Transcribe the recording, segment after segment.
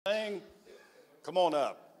Sing. Come on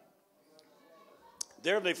up.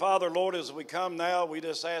 Dear Heavenly Father, Lord, as we come now, we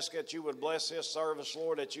just ask that you would bless this service,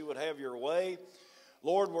 Lord, that you would have your way.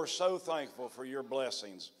 Lord, we're so thankful for your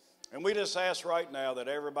blessings. And we just ask right now that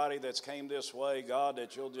everybody that's came this way, God,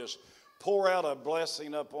 that you'll just pour out a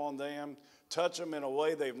blessing upon them, touch them in a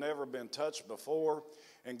way they've never been touched before.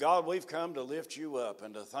 And God, we've come to lift you up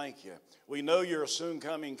and to thank you. We know you're a soon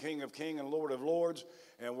coming King of Kings and Lord of Lords,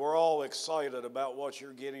 and we're all excited about what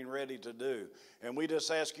you're getting ready to do. And we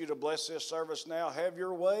just ask you to bless this service now. Have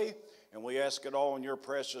your way. And we ask it all in your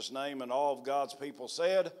precious name. And all of God's people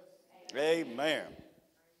said, Amen.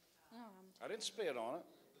 I didn't spit on it.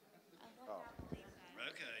 Oh.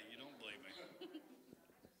 Okay, you don't believe me.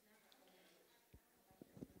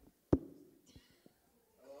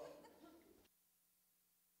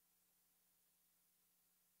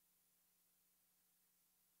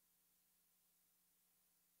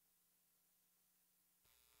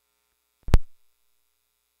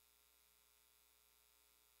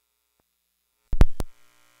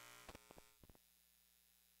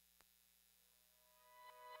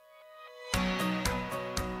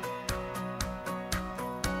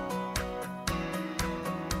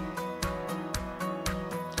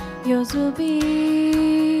 Yours will be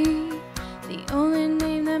the only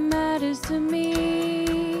name that matters to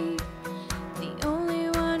me, the only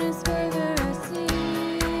one whose favor I see,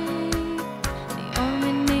 the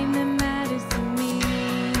only name that matters to me.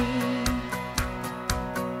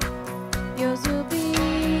 Yours will be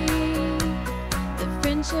the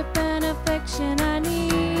friendship and affection I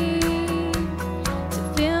need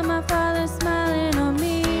to feel my Father smiling on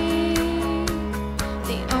me,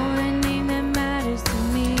 the only name that matters to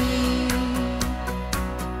me.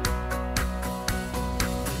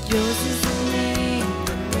 Yours is the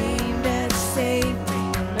name that saved me,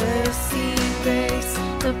 mercy, grace,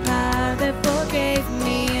 the power that forgave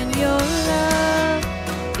me, and your love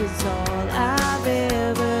is all I've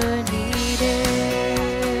ever needed.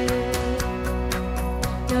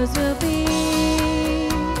 Yours will be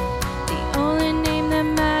the only name that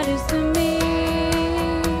matters to me,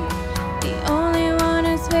 the only one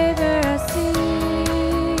whose favor I see,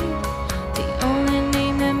 the only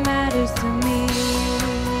name that matters to me.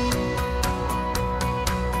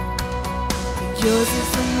 Yours is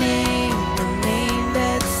the name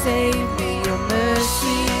that saved me, your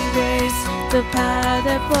mercy, grace, the power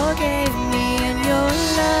that forgave me, and your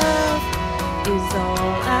love is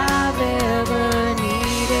all I've ever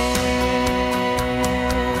needed.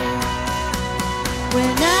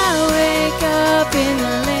 When I wake up in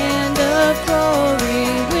the land of glory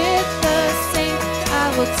with the saints, I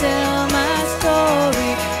will tell my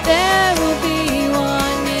story. There will be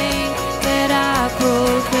one name that I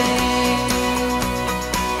proclaim.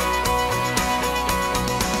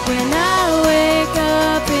 When I wake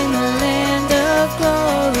up in the land of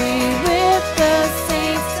glory with the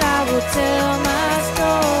saints, I will tell my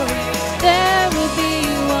story. There will be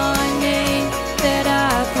one name that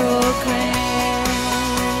I proclaim.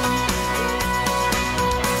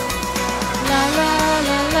 La la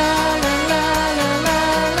la la la la la la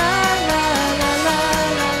la la la la la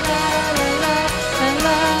la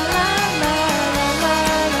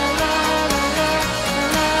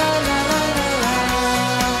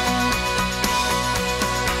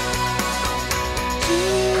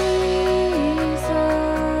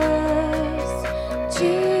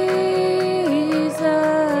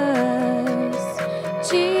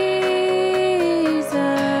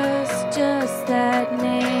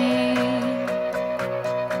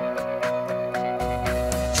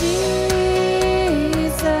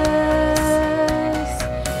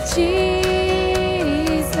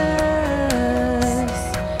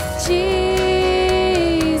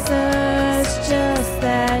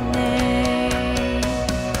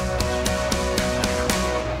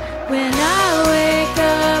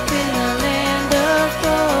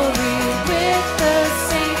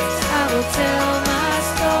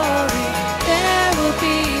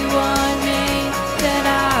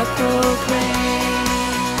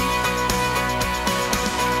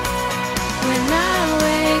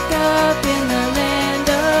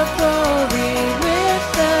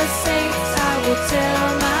Tell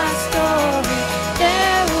my story,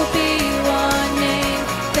 there will be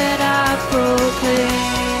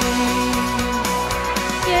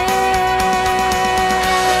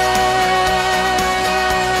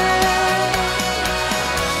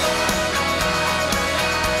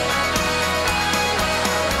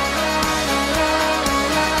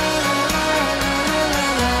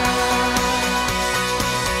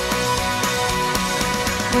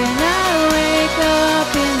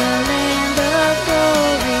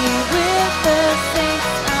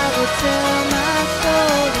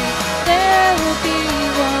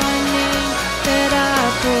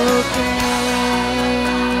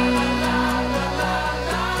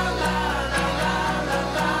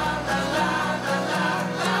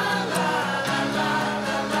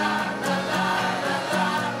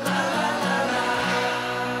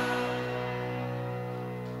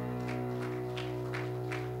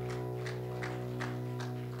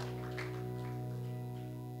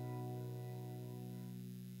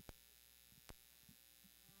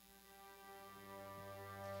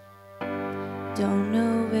Don't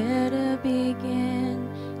know where to begin.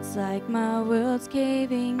 It's like my world's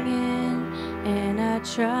caving in, and I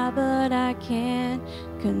try but I can't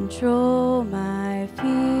control my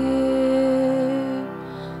fear.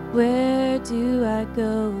 Where do I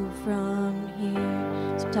go from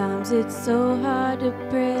here? Sometimes it's so hard to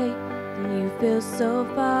pray, and you feel so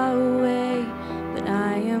far away, but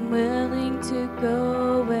I am willing to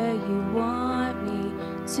go where you want me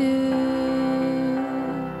to.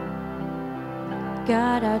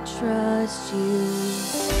 God, I trust you.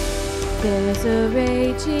 There's a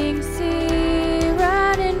raging sea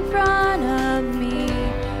right in front of me,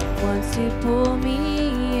 wants to pull me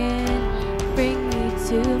in, bring me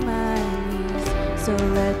to my knees. So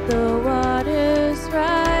let the waters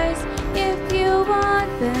rise if you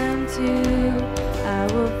want them to. I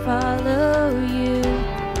will follow you,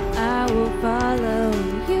 I will follow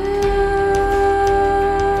you,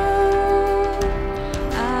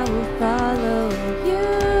 I will follow you.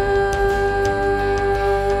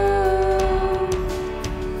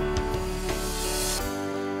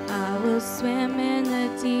 I will swim in the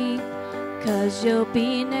deep, 'cause you'll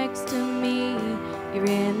be next to me. You're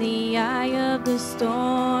in the eye of the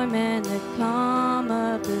storm and the calm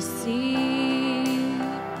of the sea.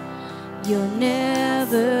 You're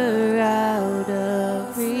never out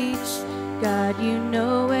of reach. God, you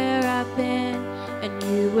know where I've been, and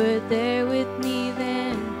you were there with me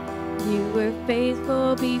then. You were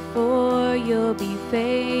faithful before, you'll be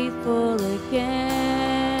faithful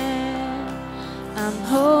again. I'm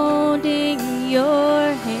holding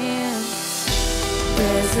your hand.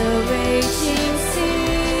 There's a raging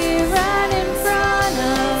sea right in front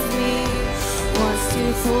of me, wants to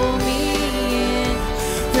pull me in,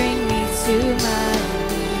 bring me to my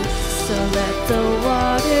knees. So let the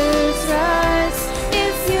waters rise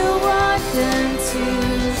if you want them to.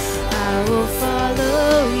 I will follow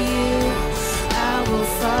you, I will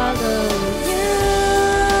follow you,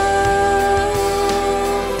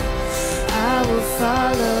 I will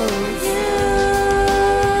follow you.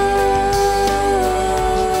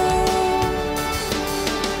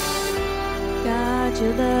 God,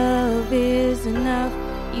 your love is enough,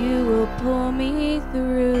 you will pull me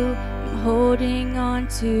through. I'm holding on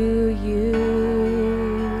to you.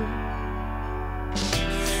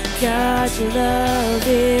 God, your love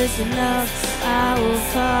is enough, I will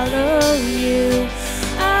follow you,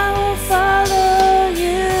 I will follow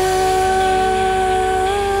you.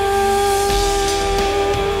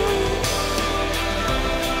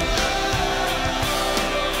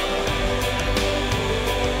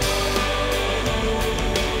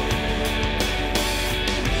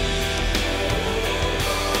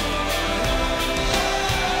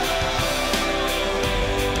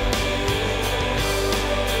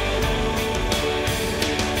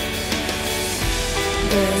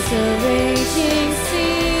 There's a raging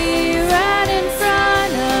sea right in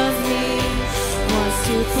front of me, wants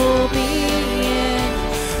to pull me in,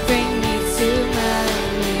 bring me to my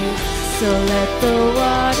knees. So let the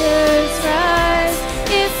waters rise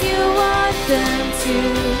if you want them to.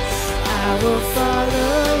 I will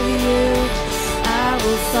follow you, I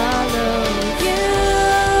will follow you,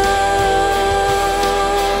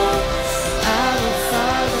 I will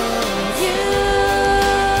follow you.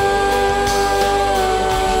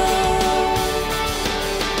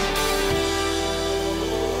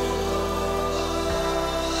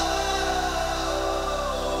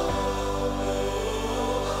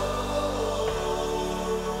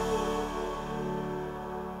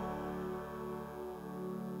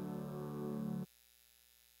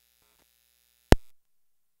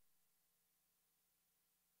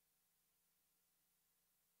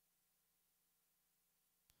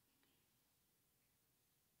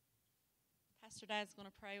 Pastor Dad's going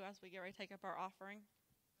to pray as we get ready to take up our offering.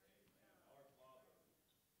 Our Father, which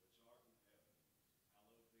art in heaven,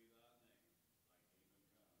 hallowed be thy name. Thy kingdom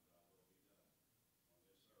come, thy will be done, on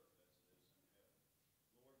this earth as it is in heaven.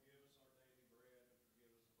 Lord, give us our daily bread, and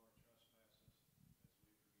forgive us of our trespasses, as we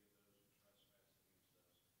forgive those who trespass against us.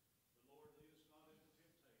 But Lord, lead us not into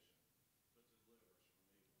temptation, but deliver us from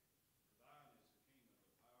evil. For thine is the kingdom,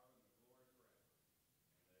 the power, and the glory forever.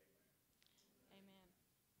 And amen. Amen.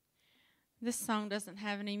 This song doesn't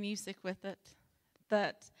have any music with it,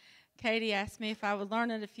 but Katy asked me if I would learn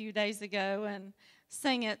it a few days ago and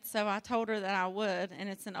sing it, so I told her that I would, and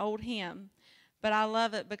it's an old hymn. But I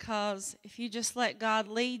love it because if you just let God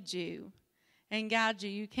lead you and guide you,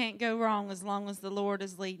 you can't go wrong as long as the Lord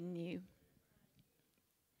is leading you.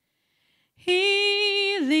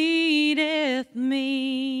 He leadeth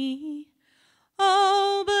me,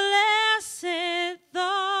 oh blessed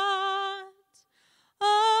thought,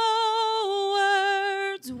 oh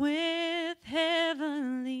words withheld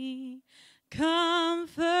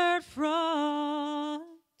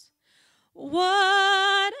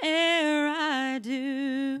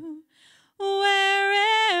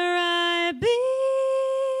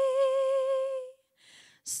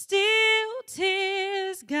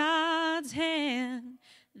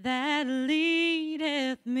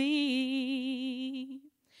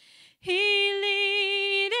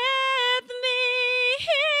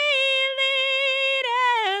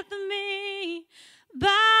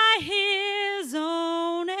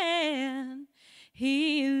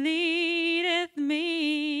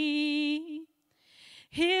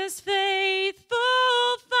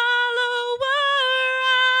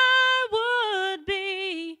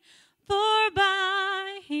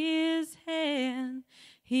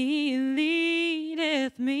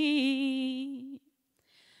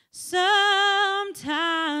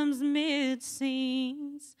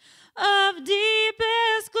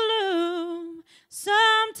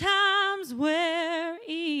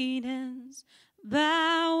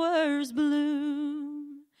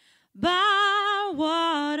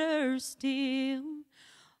hill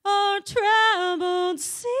or troubled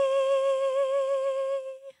sea,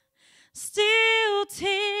 still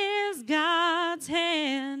 'tis God's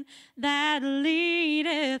hand that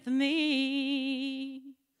leadeth me.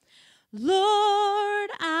 Lord,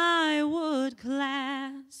 I would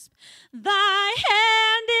clasp thy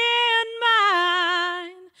hand in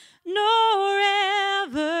mine, nor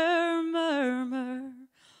ever murmur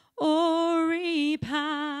or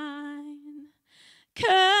repine,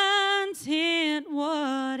 content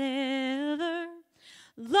whatever,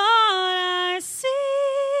 Lord, I see,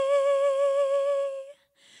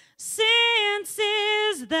 since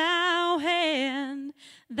is thou hand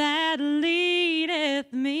that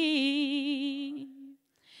leadeth me.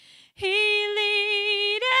 He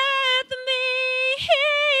leadeth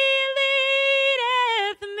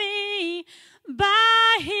me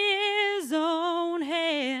by his own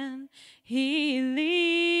hand. He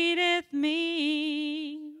leadeth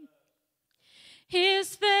me.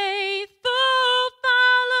 His faithful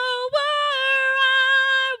follower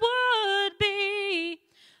I would be,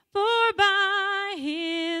 for by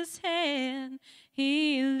his hand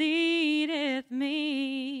he leadeth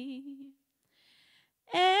me.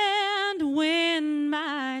 And when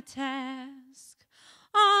my task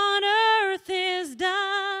on earth is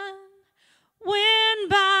done, when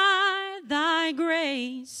by thy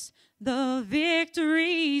grace the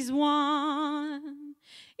victory's won,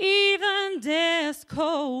 even death's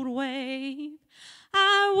cold wave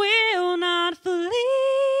I will not flee,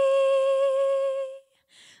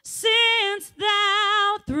 since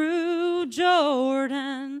thou through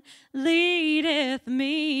Jordan leadeth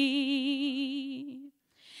me.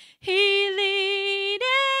 He leadeth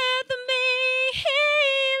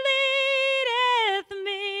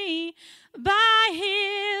me by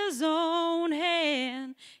his own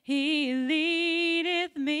hand. He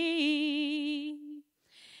leadeth me.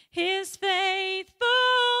 His faithful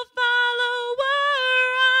follower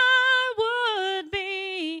I would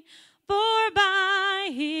be, for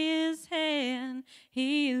by his hand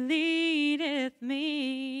he leadeth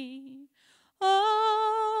me.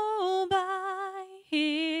 Oh, by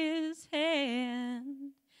his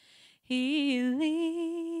hand he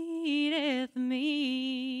leadeth me.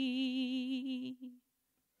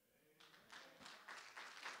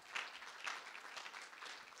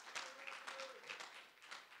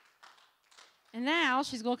 And now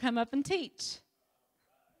she's going to come up and teach.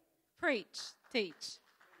 Preach, teach.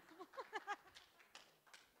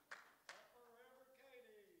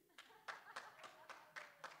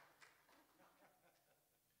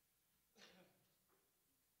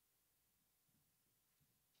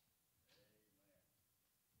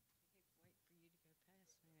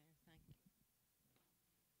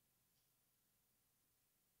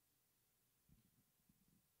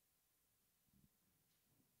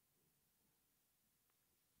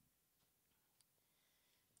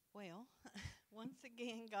 Well, once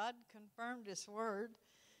again, God confirmed His word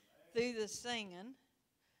through the singing.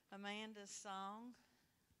 Amanda's song.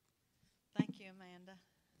 Thank you, Amanda.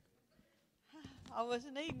 I was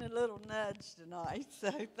needing a little nudge tonight,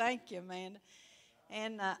 so thank you, Amanda.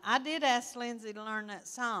 And I did ask Lindsay to learn that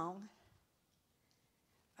song,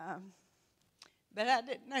 but I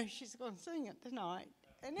didn't know she's going to sing it tonight,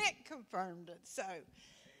 and it confirmed it. So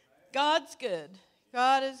God's good.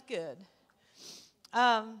 God is good.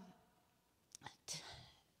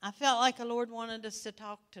 I felt like the Lord wanted us to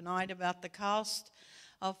talk tonight about the cost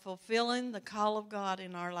of fulfilling the call of God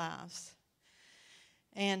in our lives.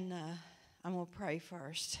 And I'm going to pray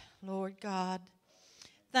first. Lord God,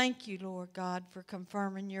 thank you, Lord God, for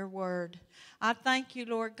confirming your word. I thank you,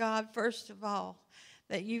 Lord God, first of all,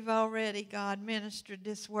 that you've already, God, ministered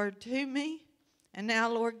this word to me. And now,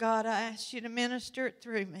 Lord God, I ask you to minister it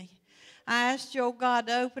through me. I ask you, oh God,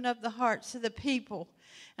 to open up the hearts of the people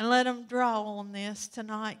and let them draw on this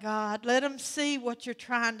tonight, God. Let them see what you're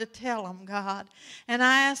trying to tell them, God. And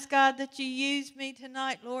I ask, God, that you use me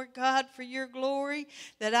tonight, Lord God, for your glory,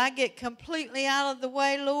 that I get completely out of the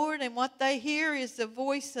way, Lord, and what they hear is the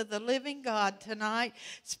voice of the living God tonight.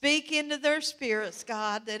 Speak into their spirits,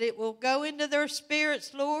 God, that it will go into their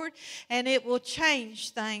spirits, Lord, and it will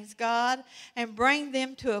change things, God, and bring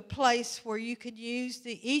them to a place where you could use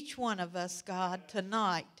each one of us, God,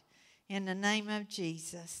 tonight. In the name of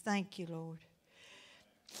Jesus. Thank you, Lord.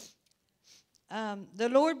 The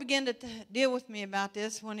Lord began to deal with me about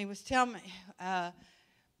this when he was telling me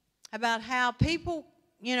about how people,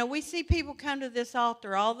 you know, we see people come to this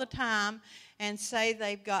altar all the time and say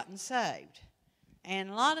they've gotten saved. And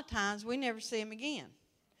a lot of times we never see them again.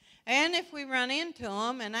 And if we run into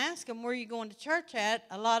them and ask them, where are you going to church at?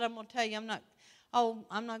 A lot of them will tell you, I'm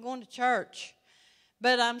not going to church.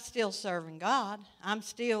 But I'm still serving God. I'm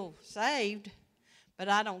still saved, but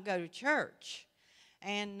I don't go to church.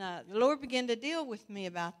 And the Lord began to deal with me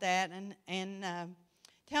about that and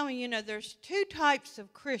tell me, there's two types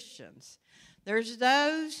of Christians. There's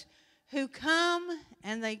those who come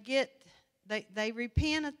and they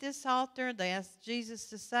repent at this altar. They ask Jesus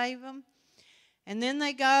to save them. And then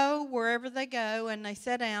they go wherever they go, and they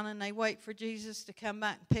sit down and they wait for Jesus to come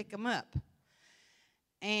back and pick them up.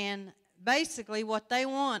 And basically what they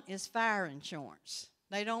want is fire insurance.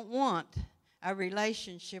 They don't want a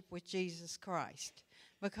relationship with Jesus Christ.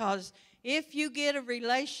 Because if you get a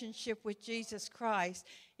relationship with Jesus Christ,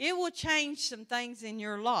 it will change some things in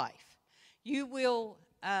your life. You will,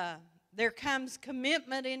 there comes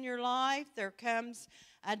commitment in your life. There comes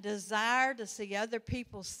a desire to see other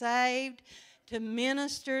people saved, to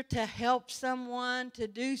minister, to help someone, to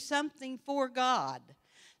do something for God.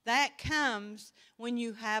 That comes when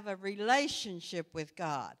you have a relationship with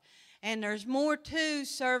God. And there's more to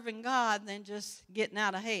serving God than just getting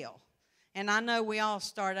out of hell. And I know we all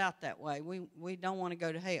start out that way. We don't want to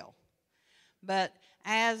go to hell. But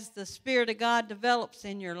as the Spirit of God develops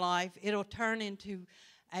in your life, it'll turn into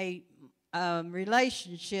a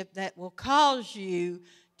relationship that will cause you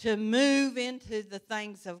to move into the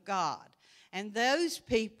things of God. And those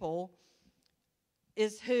people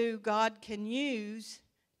is who God can use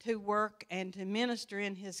to work and to minister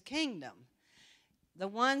in His kingdom. The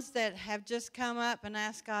ones that have just come up and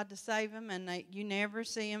asked God to save them, and you never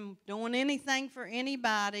see them doing anything for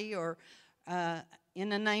anybody or in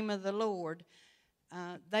the name of the Lord,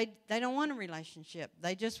 they don't want a relationship.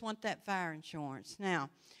 They just want that fire insurance. Now,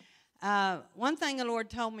 one thing the Lord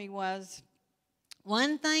told me was,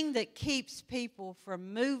 one thing that keeps people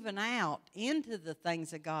from moving out into the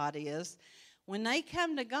things of God is when they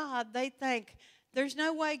come to God, they think, there's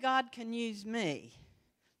no way God can use me.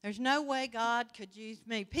 There's no way God could use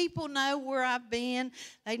me. People know where I've been.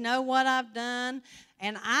 They know what I've done.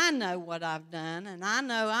 And I know what I've done. And I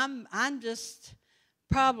know I'm just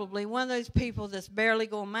probably one of those people that's barely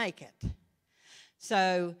going to make it.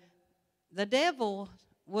 So the devil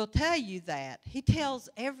will tell you that. He tells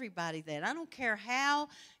everybody that. I don't care how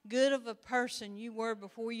good of a person you were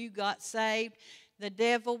before you got saved. The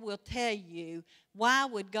devil will tell you, why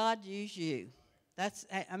would God use you?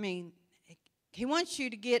 He wants you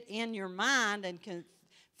to get in your mind and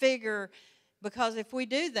figure, because if we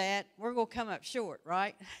do that, we're going to come up short,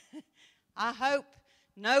 right? I hope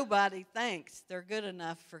nobody thinks they're good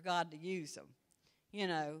enough for God to use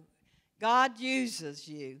them. God uses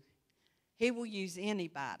you. He will use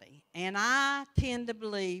anybody. And I tend to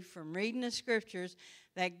believe from reading the scriptures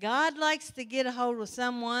that God likes to get a hold of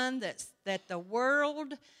someone that the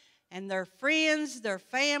world and their friends, their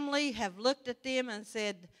family have looked at them and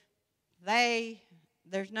said,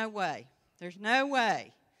 there's no way. There's no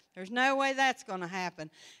way. There's no way that's going to happen.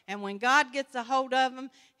 And when God gets a hold of them,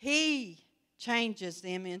 He changes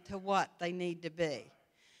them into what they need to be.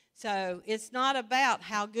 So it's not about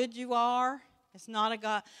how good you are. It's not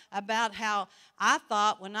about how I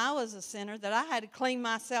thought when I was a sinner that I had to clean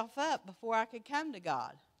myself up before I could come to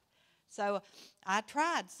God. So I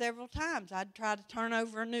tried several times. I'd try to turn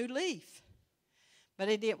over a new leaf, but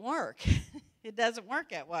it didn't work. It doesn't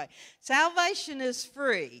work that way. Salvation is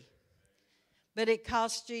free, but it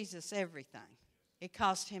costs Jesus everything. It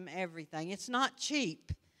cost Him everything. It's not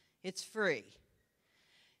cheap. It's free.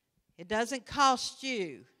 It doesn't cost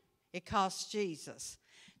you. It costs Jesus.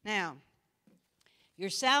 Now,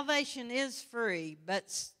 your salvation is free,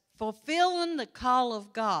 but fulfilling the call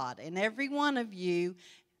of God, and every one of you,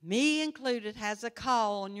 me included, has a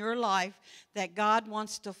call on your life that God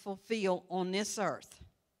wants to fulfill on this earth.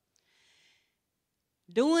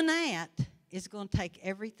 Doing that is going to take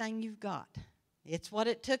everything you've got. It's what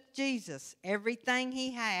it took Jesus. Everything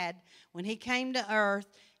He had when He came to earth,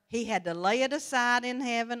 He had to lay it aside in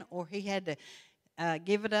heaven, or He had to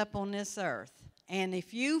give it up on this earth. And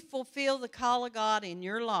if you fulfill the call of God in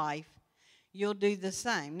your life, you'll do the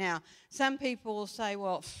same. Now, some people will say,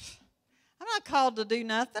 well, I'm not called to do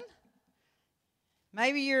nothing.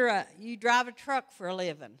 Maybe you drive a truck for a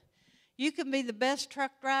living. You can be the best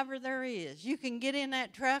truck driver there is. You can get in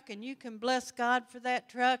that truck and you can bless God for that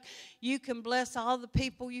truck. You can bless all the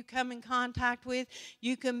people you come in contact with.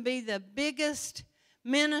 You can be the biggest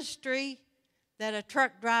ministry that a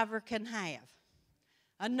truck driver can have.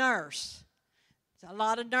 A nurse. A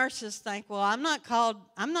lot of nurses think, well, I'm not called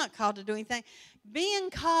to do anything.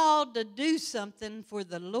 Being called to do something for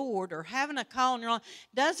the Lord or having a call in your life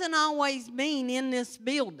doesn't always mean in this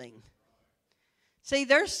building. See,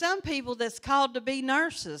 there's some people that's called to be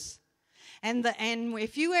nurses. And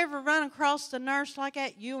if you ever run across a nurse like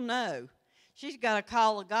that, you'll know. She's got a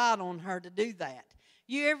call of God on her to do that.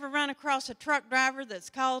 You ever run across a truck driver that's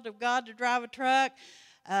called of God to drive a truck?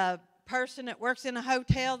 A person that works in a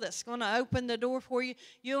hotel that's going to open the door for you?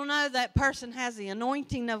 You'll know that person has the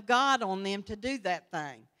anointing of God on them to do that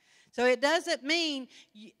thing. So it doesn't mean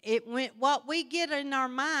what we get in our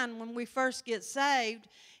mind when we first get saved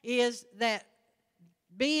is that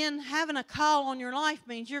having a call on your life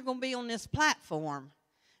means you're going to be on this platform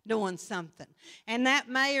doing something. And that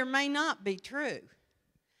may or may not be true.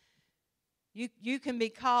 You can be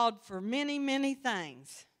called for many, many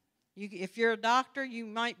things. If you're a doctor, you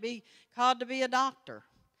might be called to be a doctor.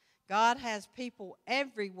 God has people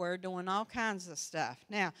everywhere doing all kinds of stuff.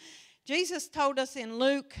 Now, Jesus told us in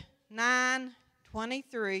Luke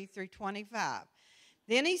 9:23 through 25.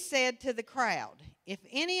 Then he said to the crowd, if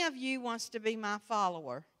any of you wants to be my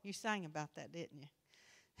follower, you sang about that, didn't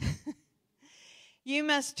you? You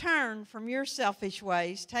must turn from your selfish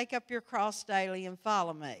ways, take up your cross daily, and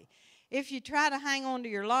follow me. If you try to hang on to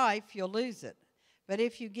your life, you'll lose it. But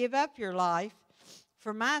if you give up your life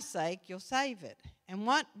for my sake, you'll save it. And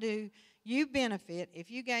what do you benefit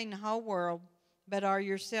if you gain the whole world but are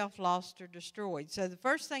yourself lost or destroyed? So the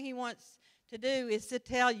first thing he wants to do is to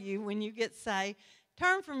tell you when you get saved,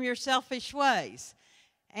 turn from your selfish ways.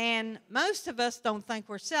 And most of us don't think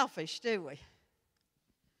we're selfish, do we?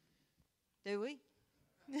 Do we?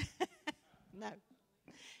 No.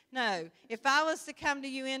 No. If I was to come to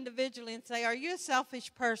you individually and say, are you a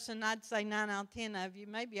selfish person? I'd say 9 out of 10 of you,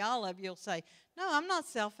 maybe all of you will say, no, I'm not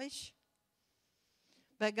selfish.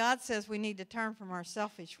 But God says we need to turn from our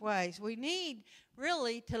selfish ways. We need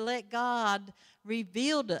really to let God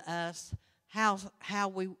reveal to us how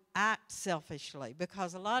we act selfishly,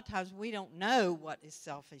 because a lot of times we don't know what is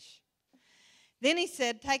selfish. Then he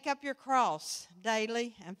said, take up your cross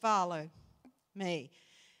daily and follow me.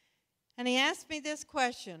 And he asked me this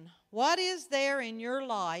question: what is there in your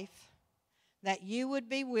life that you would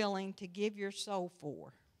be willing to give your soul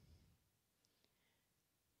for?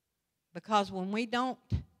 Because when we don't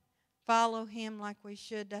follow him like we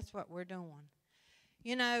should, that's what we're doing.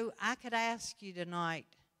 You know, I could ask you tonight,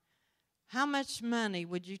 how much money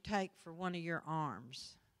would you take for one of your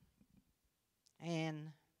arms?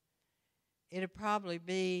 And it'd probably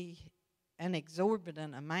be an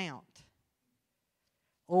exorbitant amount.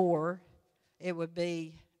 Or it would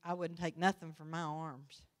be, I wouldn't take nothing for my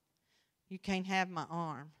arms. You can't have my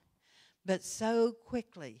arm. But so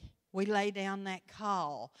quickly we lay down that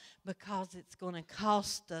call because it's going to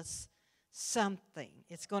cost us something.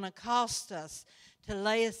 It's going to cost us to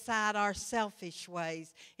lay aside our selfish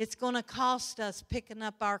ways. It's going to cost us picking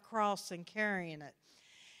up our cross and carrying it.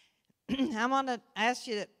 I want to ask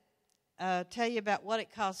you to tell you about what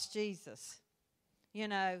it cost Jesus. You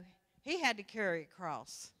know, he had to carry a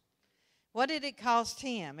cross. What did it cost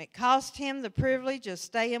him? It cost him the privilege of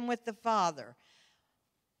staying with the Father.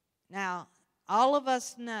 Now, all of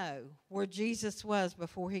us know where Jesus was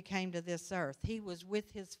before he came to this earth. He was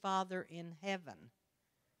with his Father in heaven.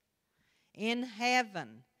 In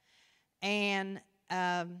heaven. And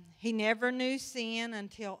he never knew sin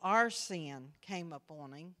until our sin came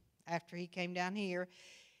upon him after he came down here.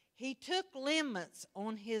 He took limits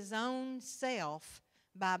on his own self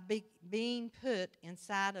by being put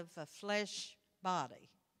inside of a flesh body.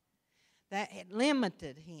 That had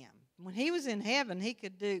limited him. When he was in heaven, he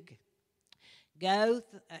could go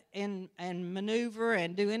and maneuver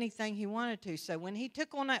and do anything he wanted to. So when he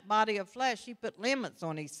took on that body of flesh, he put limits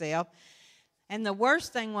on himself. And the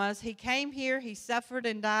worst thing was, he came here, he suffered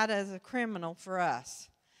and died as a criminal for us.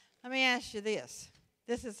 Let me ask you this.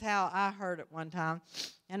 This is how I heard it one time,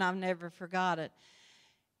 and I've never forgot it.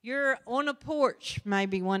 You're on a porch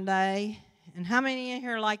maybe one day, and how many in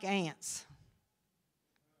here like ants?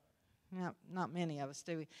 No, not many of us,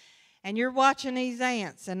 do we? And you're watching these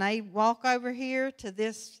ants, and they walk over here to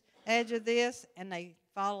this edge of this, and they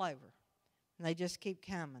fall over. And they just keep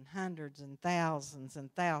coming, hundreds and thousands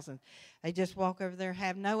and thousands. They just walk over there,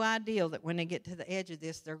 have no idea that when they get to the edge of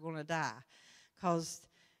this, they're going to die, because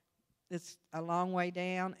it's a long way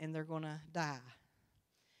down, and they're going to die.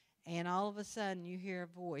 And all of a sudden, you hear a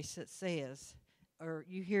voice that says, or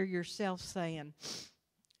you hear yourself saying,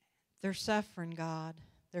 they're suffering, God.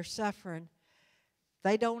 They're suffering.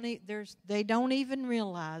 They don't even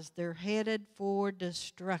realize they're headed for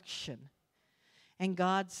destruction. And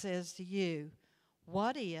God says to you,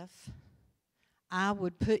 what if I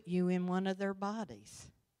would put you in one of their bodies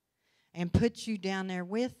and put you down there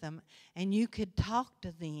with them, and you could talk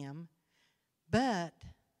to them, but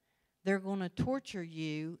they're going to torture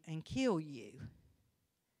you and kill you.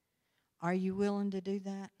 Are you willing to do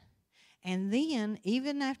that? And then,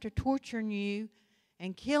 even after torturing you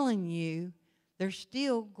and killing you, they're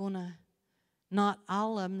still going to, not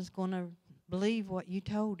all of them's going to believe what you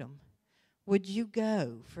told them. Would you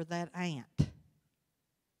go for that ant?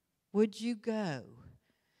 Would you go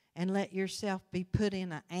and let yourself be put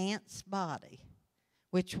in an ant's body,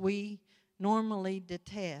 which we normally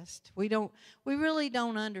detest? We really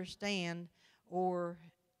don't understand, or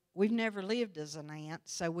we've never lived as an ant,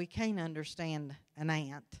 so we can't understand an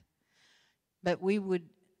ant. But we would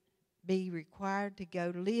be required to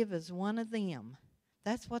go live as one of them.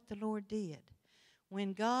 That's what the Lord did.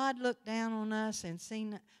 When God looked down on us and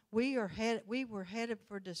seen we were headed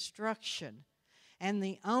for destruction, and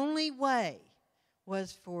the only way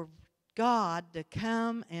was for God to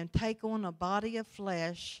come and take on a body of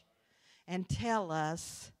flesh and tell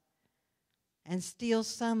us, and still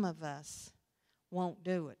some of us won't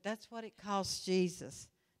do it. That's what it cost Jesus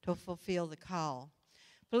to fulfill the call.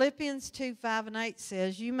 Philippians 2:5-8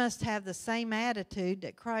 says, you must have the same attitude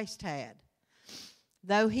that Christ had.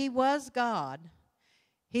 Though he was God,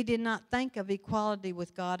 he did not think of equality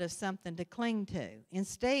with God as something to cling to.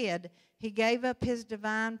 Instead, he gave up his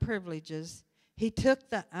divine privileges. He took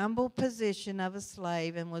the humble position of a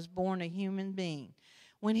slave and was born a human being.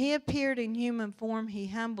 When he appeared in human form, he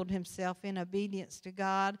humbled himself in obedience to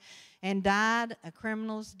God and died a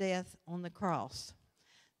criminal's death on the cross.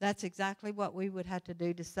 That's exactly what we would have to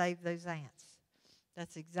do to save those ants.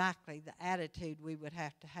 That's exactly the attitude we would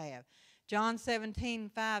have to have. John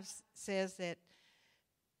 17:5 says that,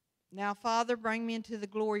 now, Father, bring me into the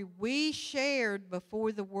glory we shared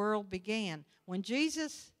before the world began. When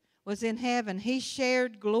Jesus was in heaven, he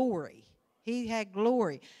shared glory. He had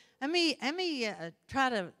glory. Let me try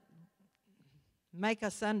to make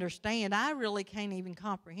us understand. I really can't even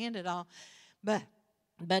comprehend it all. But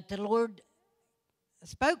the Lord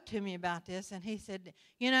spoke to me about this, and he said,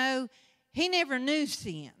 he never knew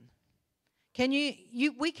sin.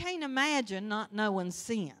 We can't imagine not knowing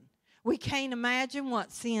sin. We can't imagine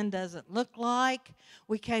what sin doesn't look like.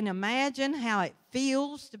 We can't imagine how it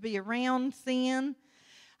feels to be around sin.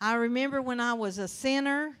 I remember when I was a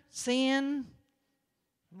sinner, sin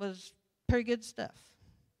was pretty good stuff.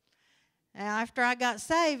 Now, after I got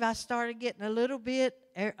saved, I started getting a little bit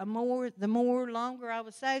more, the longer I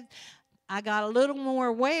was saved, I got a little more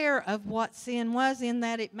aware of what sin was, in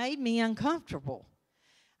that it made me uncomfortable.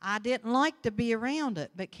 I didn't like to be around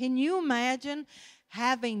it. But can you imagine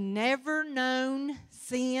having never known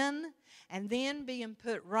sin and then being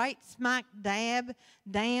put right smack dab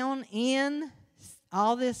down in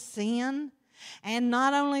all this sin? And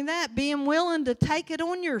not only that, being willing to take it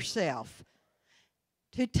on yourself.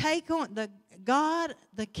 To take on the God,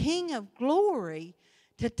 the King of glory,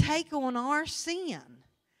 to take on our sin.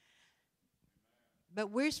 But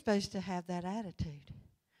we're supposed to have that attitude.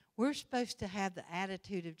 We're supposed to have the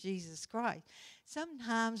attitude of Jesus Christ.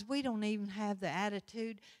 Sometimes we don't even have the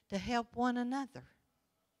attitude to help one another.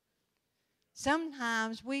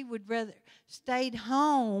 Sometimes we would rather stayed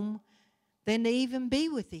home than to even be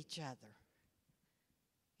with each other.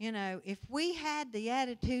 If we had the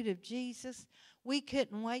attitude of Jesus, we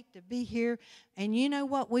couldn't wait to be here. And you know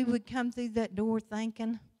what? We would come through that door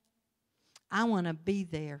thinking, I want to be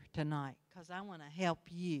there tonight because I want to help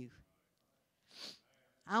you.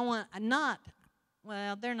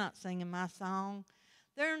 They're not singing my song.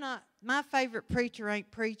 My favorite preacher ain't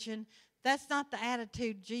preaching. That's not the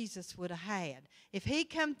attitude Jesus would have had. If he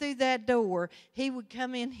come through that door, he would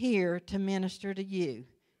come in here to minister to you,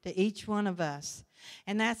 to each one of us.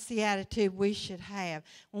 And that's the attitude we should have.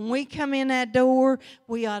 When we come in that door,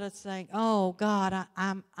 we ought to think, oh, God,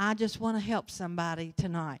 I just want to help somebody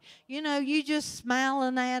tonight. You just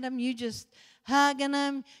smiling at them, you just hugging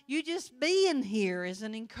them, you just being here is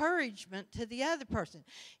an encouragement to the other person.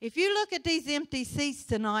 If you look at these empty seats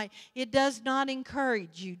tonight, it does not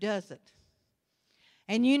encourage you, does it?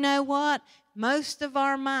 And you know what? Most of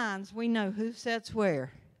our minds, we know who sits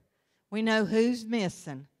where. We know who's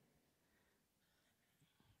missing.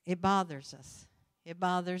 It bothers us. It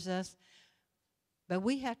bothers us. But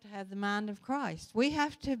we have to have the mind of Christ. We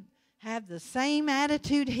have to have the same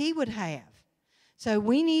attitude he would have. So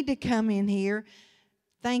we need to come in here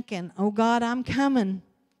thinking, oh, God, I'm coming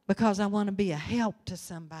because I want to be a help to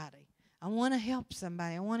somebody. I want to help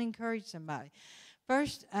somebody. I want to encourage somebody. 2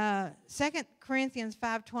 Corinthians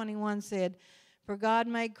 5:21 said, for God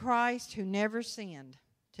made Christ, who never sinned,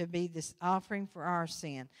 to be this offering for our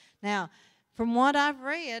sin. Now, from what I've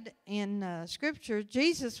read in Scripture,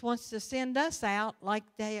 Jesus wants to send us out like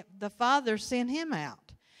the Father sent him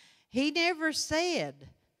out. He never said,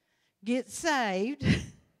 get saved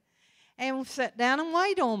and sit down and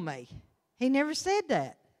wait on me. He never said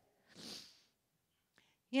that.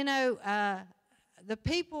 the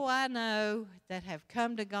people I know that have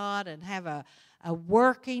come to God and have a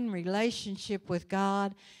working relationship with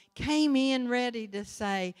God came in ready to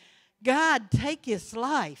say, God, take his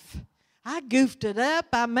life. I goofed it up.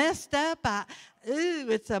 I messed up.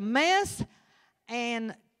 It's a mess.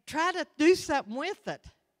 And try to do something with it.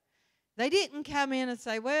 They didn't come in and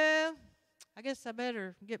say, well, I guess I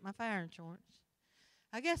better get my fire insurance.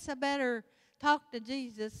 I guess I better talk to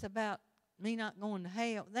Jesus about me not going to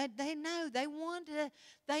hell. They know.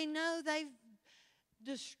 They know they've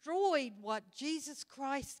destroyed what Jesus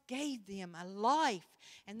Christ gave them, a life.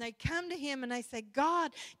 And they come to him and they say,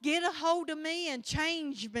 God, get a hold of me and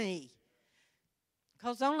change me.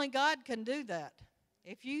 Because only God can do that.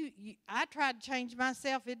 If I tried to change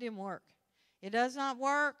myself, it didn't work. It does not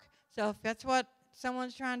work. So if that's what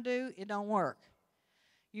someone's trying to do, it don't work.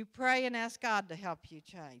 You pray and ask God to help you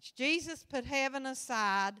change. Jesus put heaven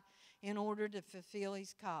aside in order to fulfill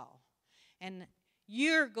his call. And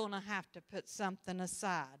you're going to have to put something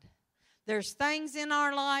aside. There's things in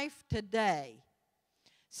our life today.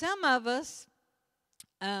 Some of us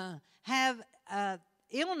have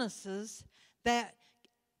illnesses that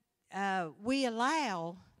we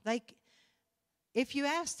allow. If you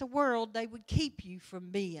ask the world, they would keep you from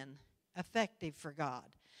being effective for God.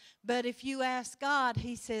 But if you ask God,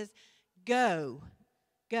 he says, go,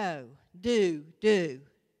 do.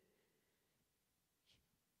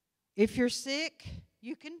 If you're sick,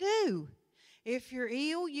 you can do. If you're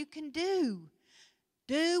ill, you can do.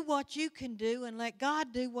 Do what you can do and let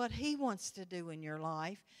God do what he wants to do in your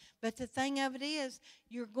life. But the thing of it is,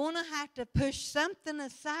 you're going to have to push something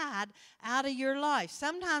aside out of your life.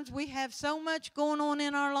 Sometimes we have so much going on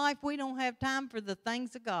in our life, we don't have time for the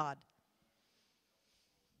things of God.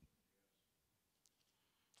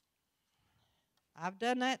 I've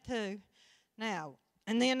done that too. Now,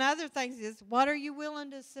 and then other things is, what are you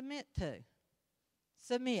willing to submit to?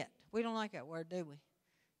 Submit. We don't like that word, do we?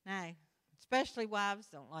 No. Especially wives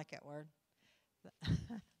don't like that word.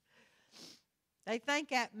 They think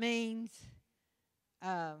that means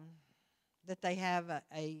that they have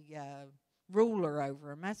a ruler over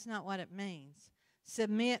them. That's not what it means.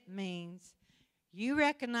 Submit means you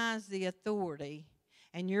recognize the authority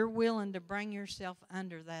and you're willing to bring yourself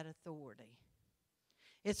under that authority.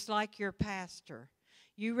 It's like your pastor.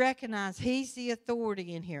 You recognize he's the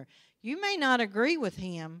authority in here. You may not agree with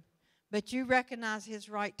him, but you recognize his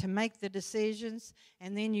right to make the decisions,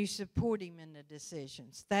 and then you support him in the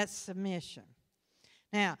decisions. That's submission.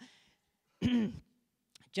 Now,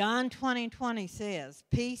 John 20:20 says,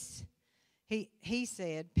 peace, he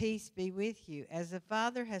said, peace be with you. As the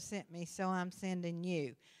Father has sent me, so I'm sending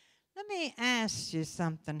you. Let me ask you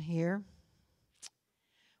something here.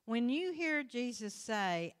 When you hear Jesus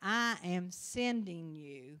say, I am sending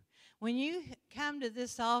you, when you come to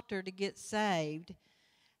this altar to get saved,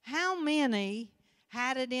 how many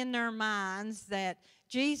had it in their minds that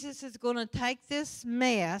Jesus is going to take this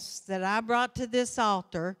mess that I brought to this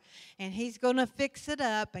altar and he's going to fix it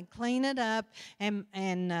up and clean it up and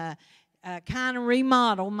kind of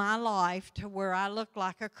remodel my life to where I look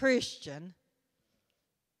like a Christian?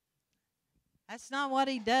 That's not what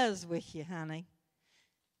he does with you, honey.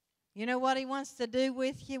 You know what he wants to do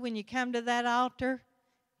with you when you come to that altar?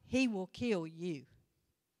 He will kill you.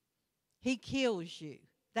 He kills you.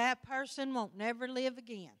 That person won't never live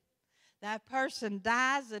again. That person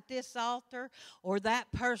dies at this altar, or that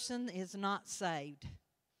person is not saved.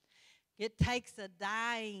 It takes a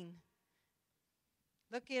dying.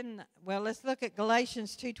 Let's look at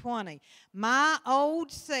Galatians 2:20. My old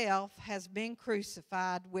self has been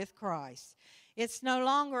crucified with Christ. It's no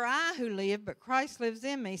longer I who live, but Christ lives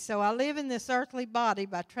in me. So I live in this earthly body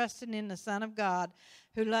by trusting in the Son of God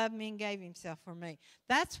who loved me and gave himself for me.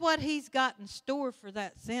 That's what he's got in store for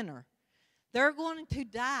that sinner. They're going to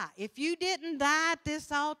die. If you didn't die at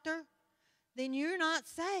this altar, then you're not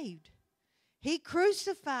saved. He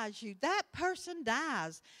crucifies you. That person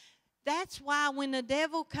dies. That's why when the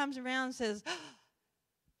devil comes around and says,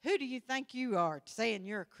 who do you think you are, saying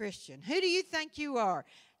you're a Christian? Who do you think you are,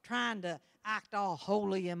 trying to act all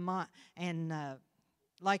holy and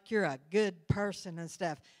like you're a good person and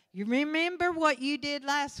stuff? You remember what you did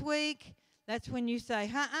last week? That's when you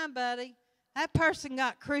say, buddy, that person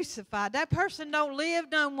got crucified. That person don't live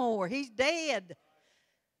no more. He's dead.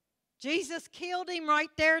 Jesus killed him right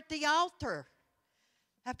there at the altar.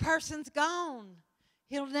 That person's gone.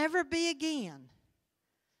 He'll never be again.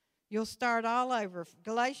 You'll start all over.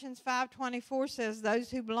 Galatians 5:24 says,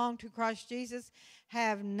 those who belong to Christ Jesus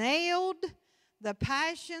have nailed the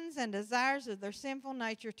passions and desires of their sinful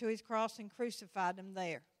nature to his cross and crucified them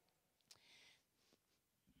there.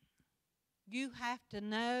 You have to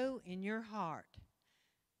know in your heart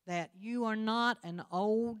that you are not an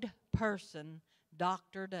old person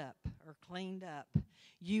doctored up or cleaned up.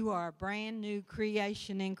 You are a brand new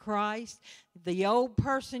creation in Christ. The old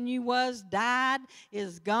person you was died,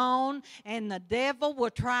 is gone, and the devil will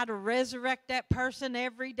try to resurrect that person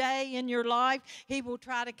every day in your life. He will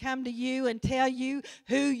try to come to you and tell you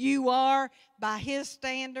who you are by his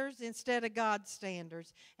standards instead of God's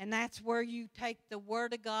standards. And that's where you take the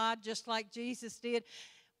Word of God just like Jesus did.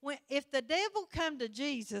 If the devil come to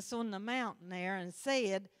Jesus on the mountain there and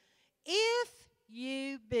said, "If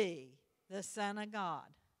you be the Son of God."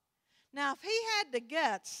 Now, if he had the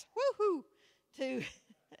guts, to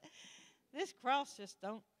this cross just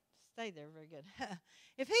don't stay there very good.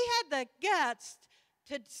 If he had the guts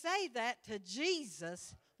to say that to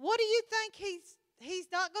Jesus, what do you think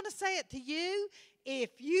he's not going to say it to you?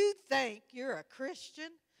 If you think you're a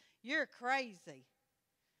Christian, you're crazy.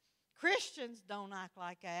 Christians don't act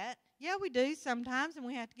like that. Yeah, we do sometimes, and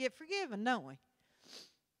we have to get forgiven, don't we?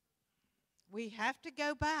 We have to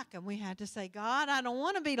go back and we have to say, God, I don't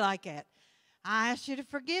want to be like that. I ask you to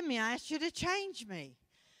forgive me. I ask you to change me.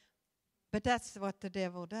 But that's what the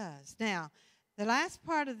devil does. Now, the last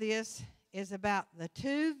part of this is about the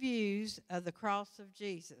two views of the cross of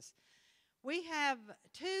Jesus. We have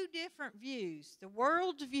two different views, the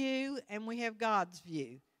world's view and we have God's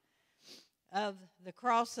view of the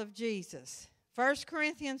cross of Jesus. 1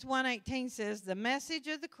 Corinthians 1:18 says, the message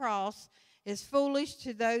of the cross is foolish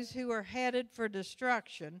to those who are headed for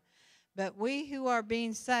destruction, but we who are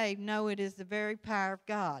being saved know it is the very power of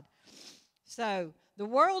God. So the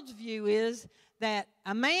world's view is that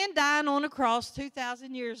a man dying on a cross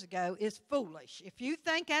 2,000 years ago is foolish. If you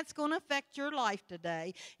think that's going to affect your life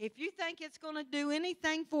today, if you think it's going to do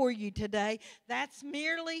anything for you today, that's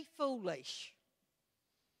merely foolish.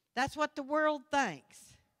 That's what the world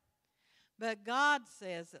thinks. But God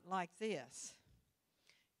says it like this.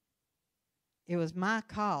 It was my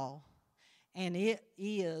call, and it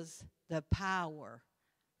is the power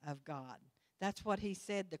of God. That's what he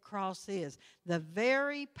said the cross is. The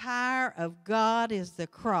very power of God is the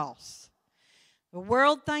cross. The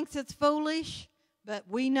world thinks it's foolish, but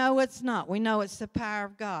we know it's not. We know it's the power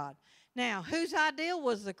of God. Now, whose ideal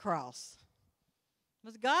was the cross? It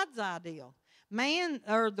was God's ideal. Man,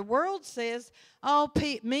 or the world says,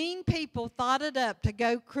 mean people thought it up to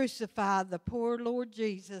go crucify the poor Lord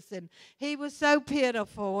Jesus, and he was so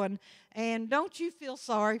pitiful, and don't you feel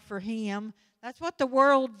sorry for him? That's what the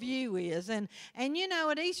world view is. And you know,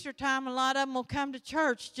 at Easter time, a lot of them will come to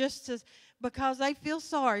church because they feel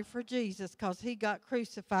sorry for Jesus because he got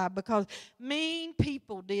crucified, because mean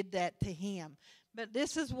people did that to him. But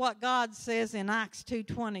this is what God says in Acts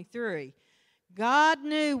 2:23. God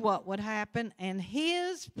knew what would happen, and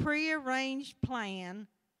his prearranged plan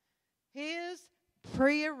was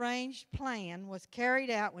carried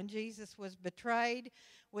out when Jesus was betrayed.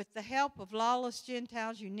 With the help of lawless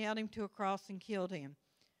Gentiles, you nailed him to a cross and killed him.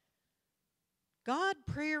 God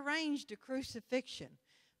prearranged a crucifixion.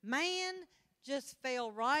 Man just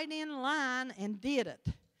fell right in line and did it.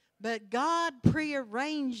 But God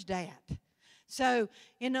prearranged that. So,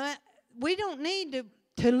 you know, we don't need to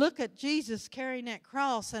look at Jesus carrying that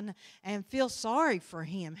cross and feel sorry for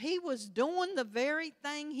him. He was doing the very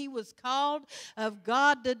thing he was called of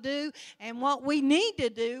God to do. And what we need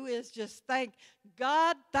to do is just thank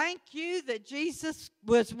God, thank you that Jesus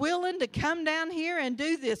was willing to come down here and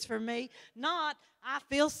do this for me. Not, I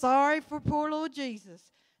feel sorry for poor Lord Jesus.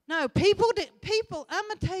 No, people, I'm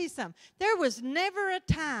going to tell you something. There was never a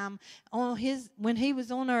time when he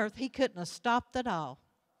was on earth he couldn't have stopped it all.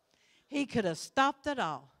 He could have stopped it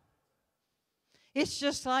all. It's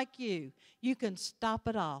just like you. You can stop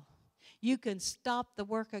it all. You can stop the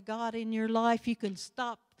work of God in your life. You can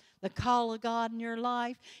stop the call of God in your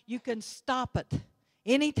life. You can stop it.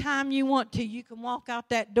 Anytime you want to, you can walk out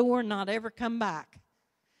that door and not ever come back.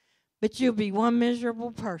 But you'll be one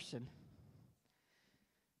miserable person.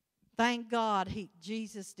 Thank God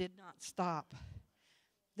Jesus did not stop.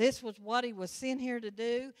 This was what he was sent here to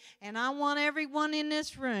do. And I want everyone in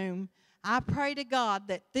this room, I pray to God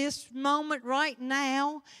that this moment right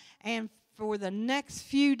now and for the next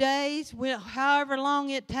few days, however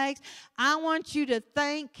long it takes, I want you to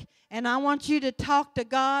think and I want you to talk to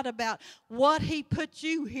God about what he put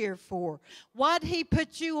you here for, what he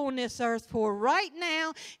put you on this earth for right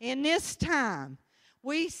now in this time.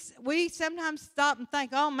 We sometimes stop and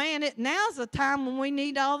think, oh, man, now's the time when we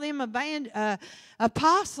need all them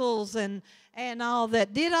apostles and all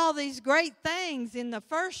that did all these great things in the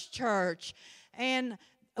first church. And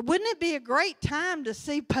wouldn't it be a great time to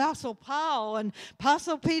see Apostle Paul and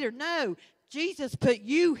Apostle Peter? No, Jesus put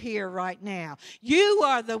you here right now. You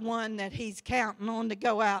are the one that he's counting on to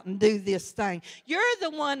go out and do this thing. You're the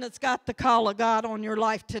one that's got the call of God on your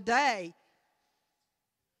life today.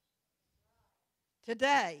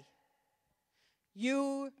 Today.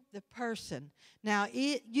 You're the person. Now,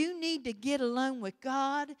 you need to get alone with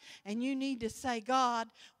God, and you need to say, God,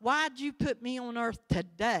 why'd you put me on earth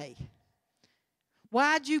today?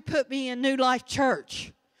 Why'd you put me in New Life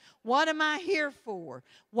Church? What am I here for?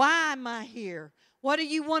 Why am I here? What do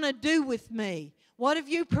you want to do with me? What have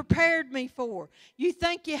you prepared me for? You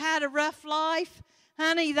think you had a rough life?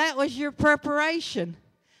 Honey, that was your preparation.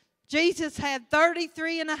 Jesus had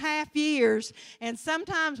 33 and a half years, and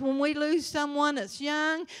sometimes when we lose someone that's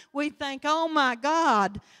young, we think, oh my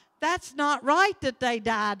God, that's not right that they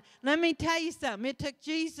died. Let me tell you something. It took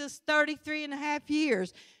Jesus 33 and a half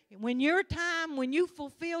years. When your time, when you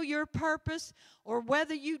fulfill your purpose, or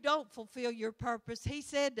whether you don't fulfill your purpose, he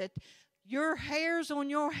said that your hairs on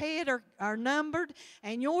your head are numbered,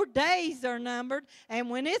 and your days are numbered, and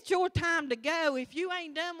when it's your time to go, if you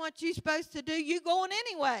ain't done what you're supposed to do, you're going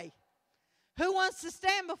anyway. Who wants to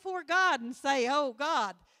stand before God and say, oh,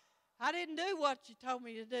 God, I didn't do what you told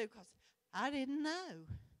me to do because I didn't know.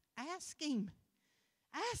 Ask him.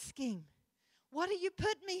 Ask him. What do you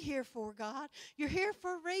put me here for, God? You're here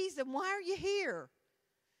for a reason. Why are you here?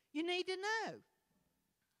 You need to know.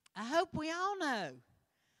 I hope we all know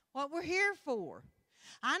what we're here for.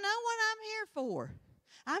 I know what I'm here for.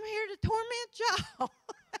 I'm here to torment y'all.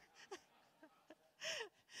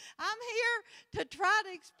 I'm here to try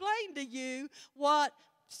to explain to you what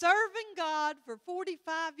serving God for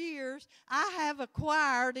 45 years, I have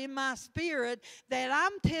acquired in my spirit that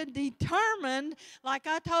I'm determined, like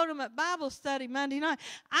I told them at Bible study Monday night,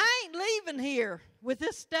 I ain't leaving here with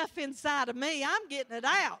this stuff inside of me. I'm getting it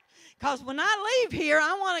out. Because when I leave here,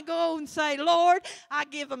 I want to go and say, Lord, I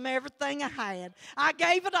give them everything I had. I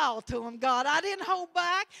gave it all to them, God. I didn't hold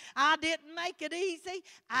back. I didn't make it easy.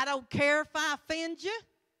 I don't care if I offend you.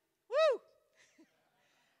 Woo!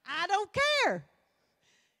 I don't care.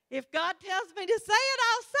 If God tells me to say it,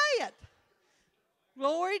 I'll say it.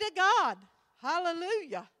 Glory to God.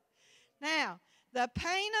 Hallelujah. Now, the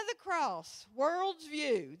pain of the cross, world's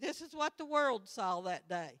view. This is what the world saw that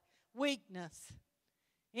day. Weakness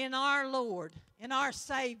in our Lord, in our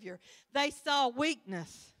Savior. They saw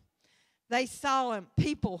weakness. They saw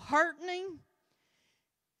people hurting him.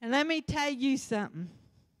 And let me tell you something.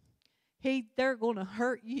 They're going to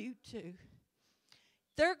hurt you too.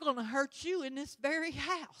 They're going to hurt you in this very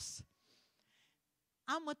house.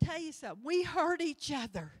 I'm going to tell you something. We hurt each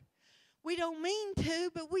other. We don't mean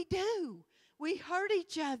to, but we do. We hurt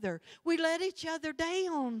each other. We let each other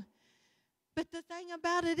down. But the thing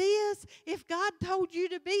about it is, if God told you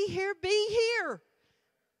to be here, be here.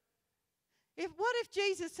 What if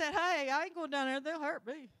Jesus said, hey, I ain't going down there, they'll hurt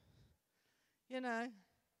me. You know.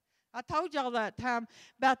 I told y'all that time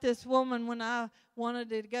about this woman when I wanted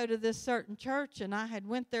to go to this certain church, and I had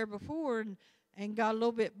went there before and got a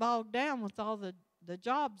little bit bogged down with all the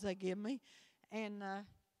jobs they give me. And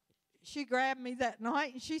she grabbed me that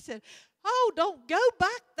night, and she said, oh, don't go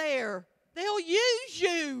back there. They'll use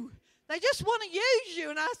you. They just want to use you.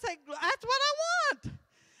 And I said, that's what I want.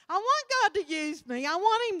 I want God to use me. I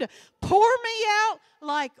want him to pour me out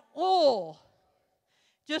like oil.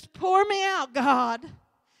 Just pour me out, God.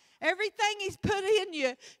 Everything he's put in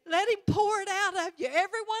you, let him pour it out of you.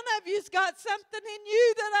 Every one of you's got something in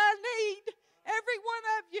you that I need. Every one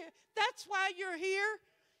of you. That's why you're here.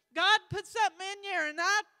 God put something in you, and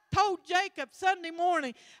I told Jacob Sunday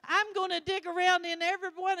morning, I'm going to dig around in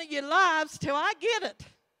every one of your lives till I get it.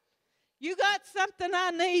 You got something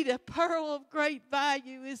I need. A pearl of great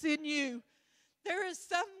value is in you. There is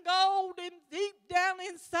some gold deep down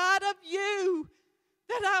inside of you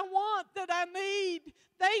that I want, that I need.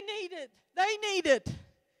 They need it. They need it.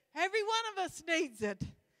 Every one of us needs it.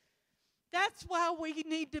 That's why we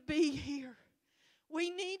need to be here.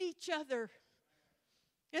 We need each other.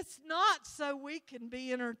 It's not so we can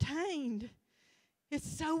be entertained.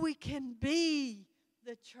 It's so we can be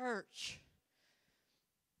the church.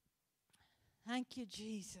 Thank you,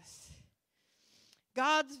 Jesus.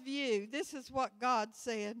 God's view. This is what God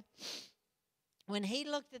said. When he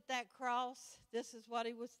looked at that cross, this is what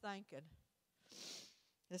he was thinking.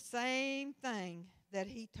 The same thing that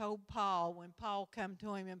he told Paul when Paul come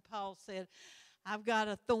to him and Paul said, I've got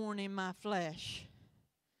a thorn in my flesh.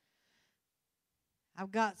 I've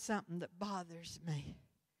got something that bothers me.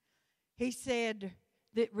 He said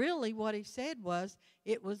that really what he said was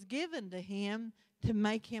it was given to him to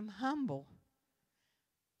make him humble,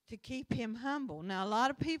 to keep him humble. Now, a lot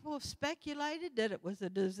of people have speculated that it was a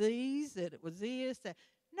disease, that it was this. That.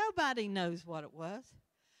 Nobody knows what it was.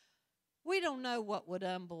 We don't know what would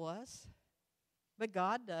humble us, but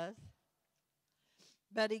God does.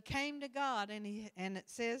 But he came to God, and it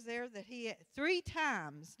says there that he 3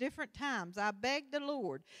 times, different times, I begged the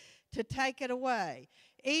Lord to take it away.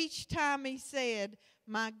 Each time he said,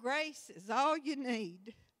 my grace is all you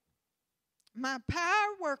need. My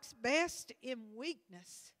power works best in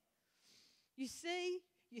weakness. You see,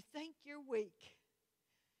 you think you're weak.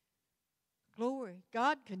 Glory,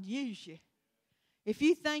 God can use you. If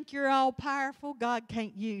you think you're all powerful, God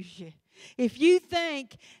can't use you. If you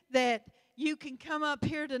think that you can come up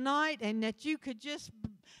here tonight and that you could just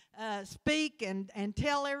speak and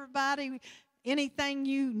tell everybody anything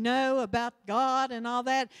you know about God and all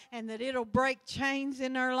that, and that it'll break chains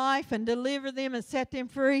in their life and deliver them and set them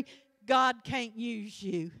free, God can't use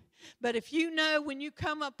you. But if you know when you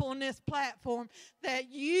come up on this platform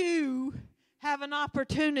that you have an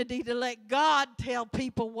opportunity to let God tell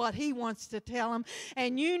people what he wants to tell them,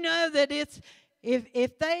 and you know that it's,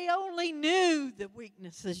 if they only knew the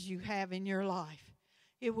weaknesses you have in your life,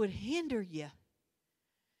 it would hinder you.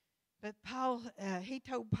 But Paul, he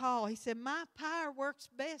told Paul, he said, my power works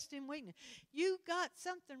best in weakness. You got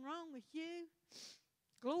something wrong with you?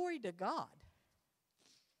 Glory to God.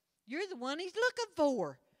 You're the one he's looking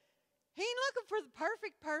for. He ain't looking for the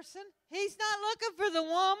perfect person. He's not looking for the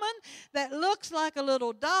woman that looks like a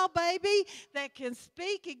little doll baby that can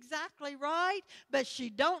speak exactly right, but she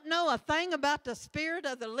don't know a thing about the Spirit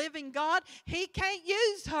of the living God. He can't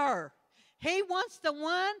use her. He wants the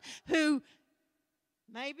one who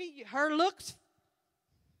maybe her looks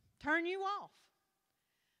turn you off.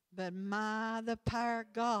 But the power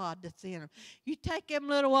of God that's in them. You take them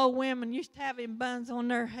little old women, used to have them buns on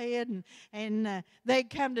their head, and they'd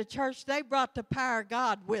come to church. They brought the power of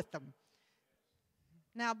God with them.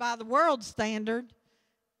 Now, by the world's standard,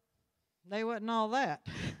 they wasn't all that.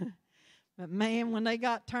 But man, when they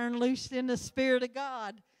got turned loose in the Spirit of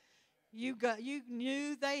God, you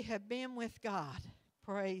knew they had been with God.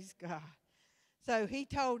 Praise God. So he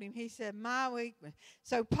told him, he said, my weakness.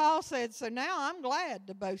 So Paul said, so now I'm glad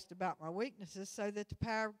to boast about my weaknesses so that the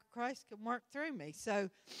power of Christ can work through me. So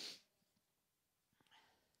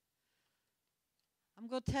I'm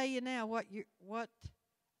going to tell you now what you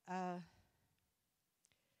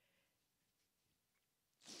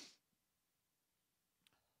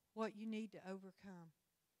need to overcome.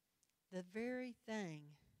 The very thing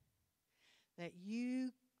that you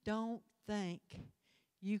don't think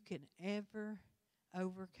you can ever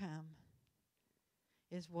overcome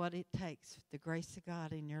is what it takes, the grace of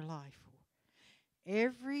God in your life.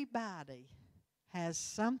 Everybody has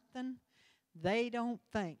something they don't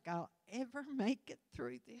think, I'll ever make it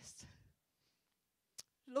through this.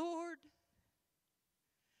 Lord,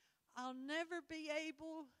 I'll never be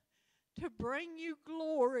able to bring you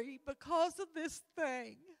glory because of this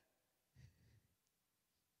thing.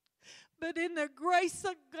 But in the grace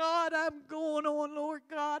of God, I'm going on, Lord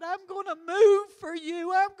God. I'm going to move for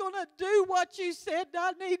you. I'm going to do what you said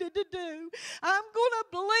I needed to do. I'm going to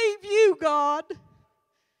believe you, God.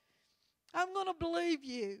 I'm going to believe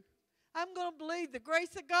you. I'm going to believe the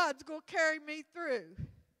grace of God's going to carry me through.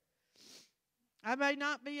 I may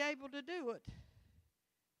not be able to do it.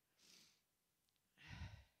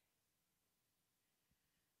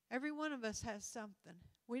 Every one of us has something.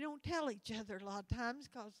 We don't tell each other a lot of times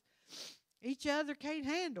because each other can't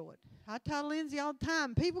handle it. I tell Lindsay all the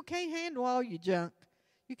time, people can't handle all your junk.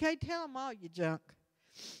 You can't tell them all your junk.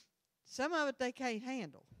 Some of it they can't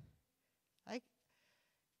handle.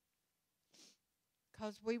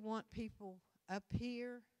 Because we want people up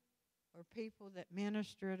here or people that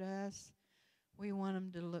minister to us, we want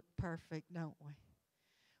them to look perfect, don't we?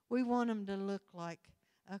 We want them to look like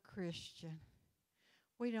a Christian.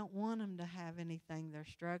 We don't want them to have anything they're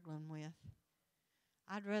struggling with.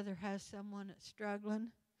 I'd rather have someone that's struggling,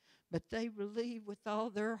 but they believe with all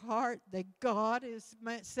their heart that God is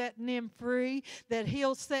setting them free, that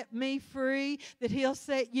he'll set me free, that he'll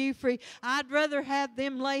set you free. I'd rather have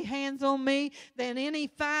them lay hands on me than any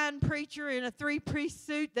fine preacher in a 3-piece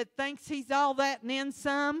suit that thinks he's all that and then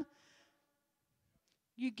some.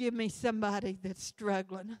 You give me somebody that's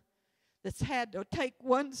struggling, that's had to take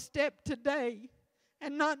one step today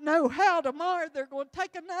and not know how tomorrow they're going to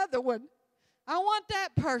take another one. I want that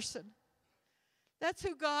person. That's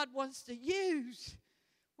who God wants to use.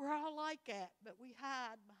 We're all like that, but we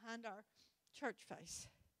hide behind our church face.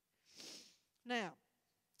 Now,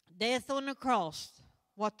 death on the cross,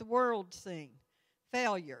 what the world seen,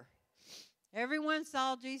 failure. Everyone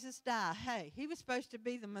saw Jesus die. Hey, he was supposed to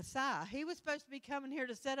be the Messiah. He was supposed to be coming here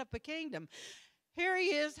to set up a kingdom. Here he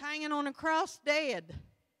is hanging on a cross dead.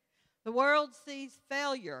 The world sees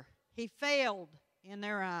failure. He failed in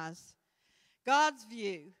their eyes. God's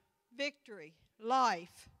view, victory,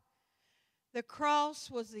 life. The cross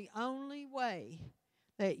was the only way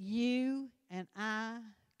that you and I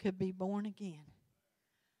could be born again.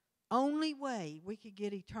 Only way we could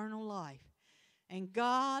get eternal life. And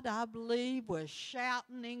God, I believe, was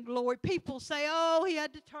shouting in glory. People say, oh, he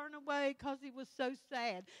had to turn away because he was so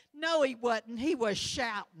sad. No, he wasn't. He was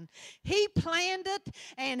shouting. He planned it,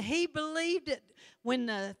 and he believed it. When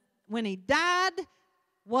he died,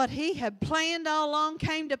 what he had planned all along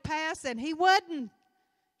came to pass, and he wasn't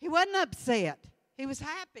upset. He was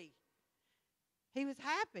happy. He was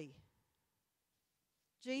happy.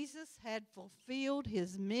 Jesus had fulfilled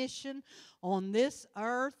his mission on this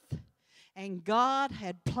earth, and God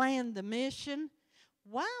had planned the mission.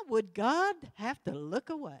 Why would God have to look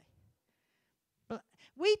away? But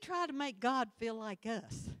we try to make God feel like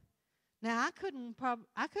us. Now, I couldn't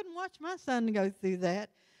watch my son go through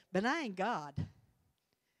that, but I ain't God.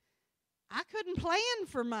 I couldn't plan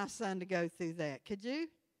for my son to go through that. Could you?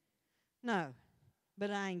 No,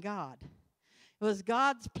 but I ain't God. It was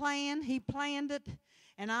God's plan. He planned it,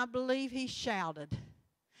 and I believe he shouted.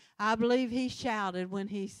 I believe he shouted when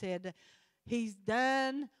he said, he's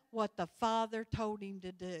done what the Father told him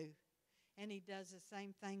to do. And he does the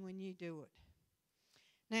same thing when you do it.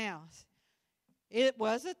 Now, it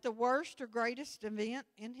wasn't the worst or greatest event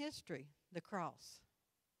in history, the cross.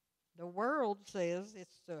 The world says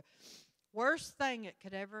it's the worst thing that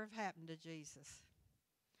could ever have happened to Jesus.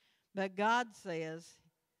 But God says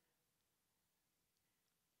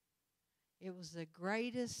it was the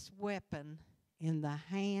greatest weapon in the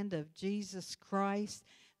hand of Jesus Christ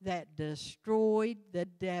that destroyed the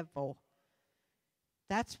devil.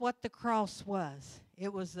 That's what the cross was.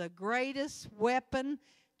 It was the greatest weapon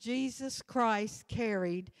Jesus Christ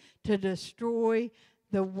carried to destroy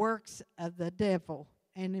the works of the devil.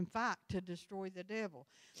 And in fact, to destroy the devil.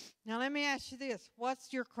 Now let me ask you this.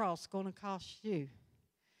 What's your cross going to cost you?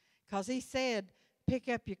 Because he said, pick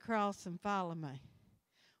up your cross and follow me.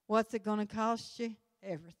 What's it going to cost you?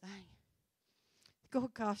 Everything. It's going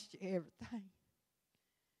to cost you everything.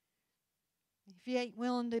 If you ain't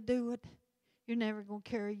willing to do it, you're never going to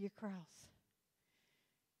carry your cross.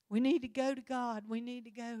 We need to go to God. We need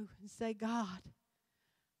to go and say, God,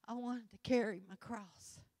 I want to carry my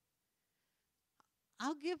cross.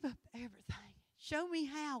 I'll give up everything. Show me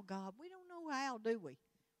how, God. We don't know how, do we?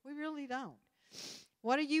 We really don't.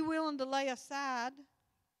 What are you willing to lay aside?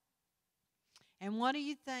 And what do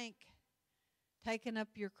you think taking up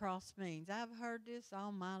your cross means? I've heard this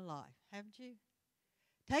all my life. Haven't you?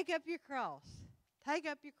 Take up your cross. Take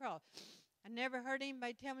up your cross. I never heard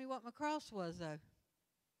anybody tell me what my cross was, though.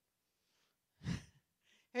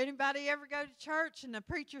 Anybody ever go to church and the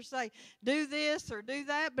preacher say, do this or do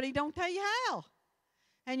that, but he don't tell you how?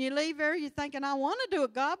 And you leave there, you're thinking, I want to do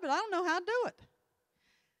it, God, but I don't know how to do it.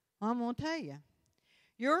 Well, I'm going to tell you.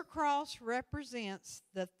 Your cross represents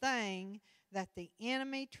the thing that the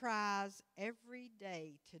enemy tries every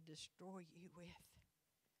day to destroy you with.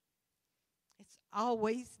 It's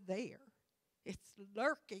always there. It's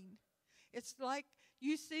lurking. It's like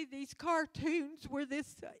you see these cartoons where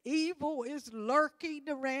this evil is lurking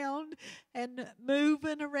around and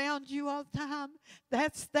moving around you all the time.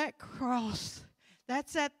 That's that cross.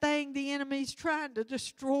 That's that thing the enemy's trying to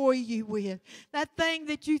destroy you with. That thing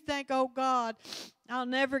that you think, oh God, I'll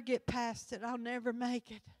never get past it. I'll never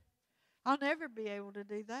make it. I'll never be able to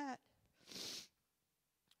do that.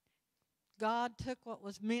 God took what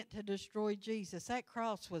was meant to destroy Jesus. That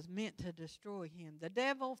cross was meant to destroy him. The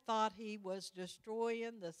devil thought he was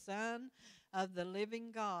destroying the Son of the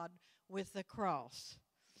living God with the cross.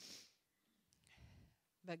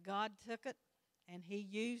 But God took it and he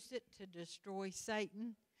used it to destroy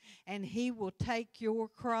Satan. And he will take your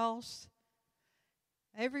cross.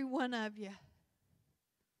 Every one of you.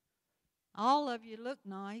 All of you look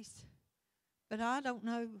nice. But I don't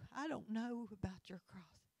know about your cross.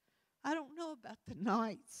 I don't know about the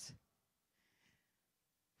nights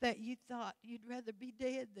that you thought you'd rather be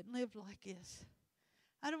dead than live like this.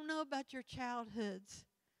 I don't know about your childhoods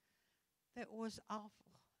that was awful.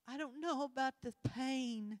 I don't know about the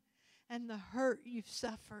pain and the hurt you've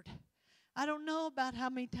suffered. I don't know about how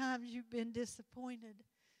many times you've been disappointed.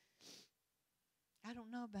 I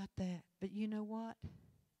don't know about that. But you know what?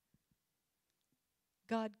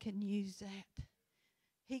 God can use that.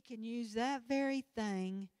 He can use that very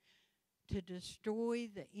thing to destroy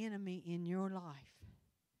the enemy in your life.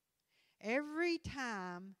 Every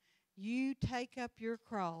time you take up your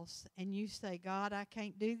cross and you say, God, I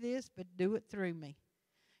can't do this, but do it through me.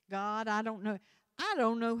 God, I don't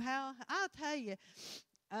know how. I'll tell you,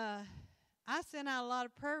 I sent out a lot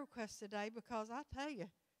of prayer requests today because I tell you,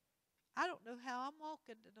 I don't know how I'm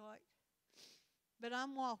walking tonight, but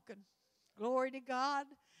I'm walking. Glory to God.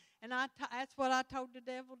 And that's what I told the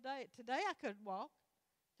devil today. Today I couldn't walk.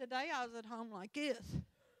 Today I was at home like this.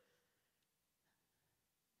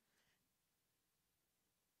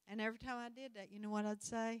 And every time I did that, you know what I'd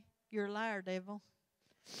say? You're a liar, devil.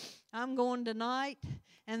 I'm going tonight,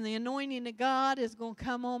 and the anointing of God is going to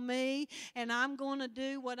come on me, and I'm going to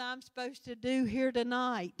do what I'm supposed to do here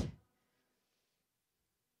tonight.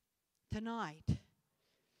 Tonight.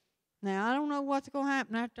 Now, I don't know what's going to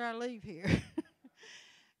happen after I leave here.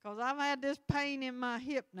 Because I've had this pain in my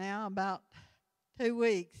hip now about 2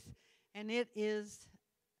 weeks. And it is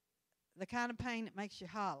the kind of pain that makes you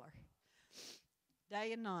holler.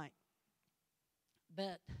 Day and night.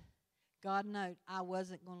 But God knows I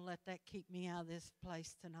wasn't going to let that keep me out of this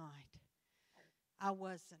place tonight. I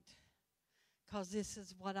wasn't. Because this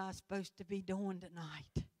is what I was supposed to be doing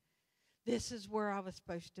tonight. This is where I was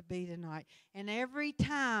supposed to be tonight. And every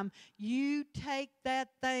time you take that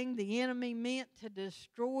thing the enemy meant to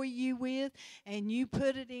destroy you with, and you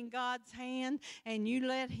put it in God's hand, and you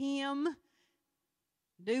let Him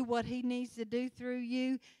do what He needs to do through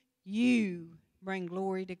you, you bring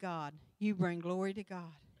glory to God. You bring glory to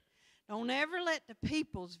God. Don't ever let the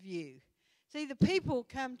people's view. See, the people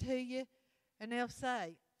come to you, and they'll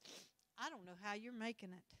say, I don't know how you're making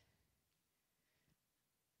it.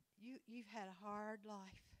 You've had a hard life.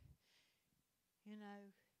 You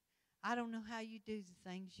know, I don't know how you do the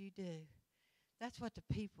things you do. That's what the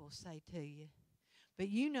people say to you. But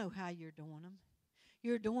you know how you're doing them.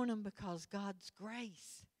 You're doing them because God's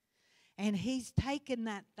grace. And He's taken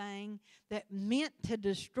that thing that meant to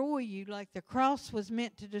destroy you, like the cross was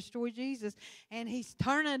meant to destroy Jesus, and He's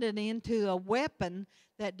turning it into a weapon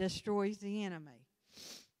that destroys the enemy.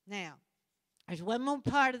 Now, there's one more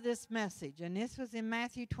part of this message, and this was in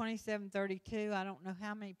Matthew 27:32. I don't know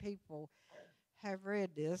how many people have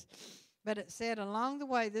read this, but it said along the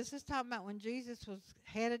way, this is talking about when Jesus was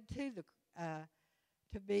headed to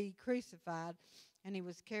be crucified, and he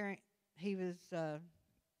was going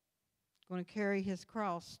to carry his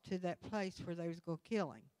cross to that place where they was going to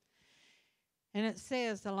kill him. And it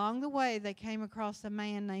says, along the way they came across a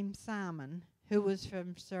man named Simon, who was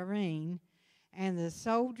from Cyrene, and the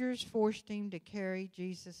soldiers forced him to carry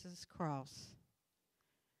Jesus' cross.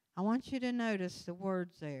 I want you to notice the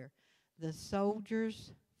words there. The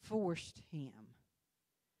soldiers forced him.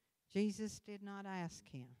 Jesus did not ask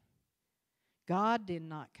him. God did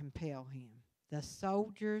not compel him. The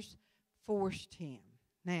soldiers forced him.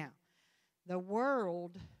 Now, the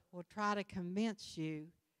world will try to convince you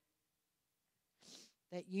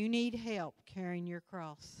that you need help carrying your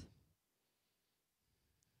cross.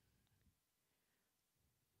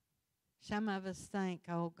 Some of us think,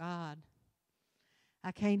 oh, God,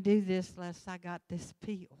 I can't do this unless I got this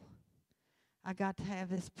pill. I got to have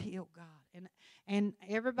this pill, God. And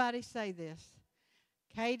everybody say this.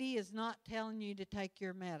 Katy is not telling you to take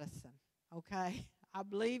your medicine, okay? I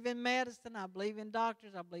believe in medicine. I believe in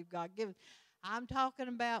doctors. I believe God gives. I'm talking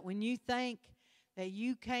about when you think that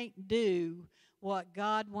you can't do what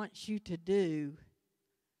God wants you to do,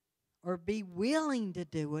 or be willing to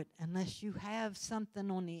do it unless you have something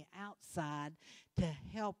on the outside to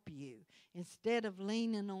help you. Instead of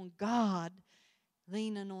leaning on God,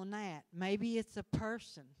 leaning on that. Maybe it's a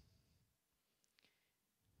person.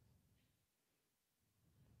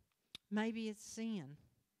 Maybe it's sin.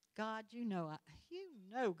 God, you know,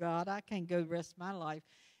 God, I can't go the rest of my life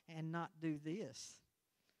and not do this.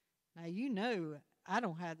 Now, you know, I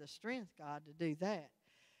don't have the strength, God, to do that.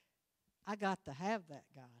 I got to have that,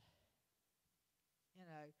 God. You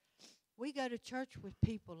know, we go to church with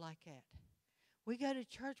people like that. We go to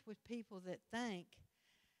church with people that think,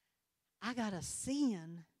 I got to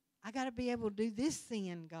sin. I got to be able to do this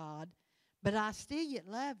sin, God, but I still yet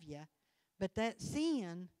love you. But that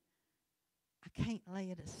sin, I can't lay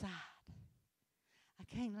it aside.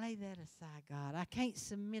 I can't lay that aside, God. I can't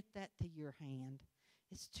submit that to your hand.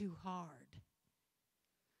 It's too hard.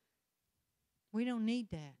 We don't need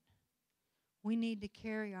that. We need to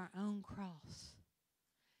carry our own cross.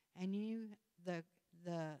 And the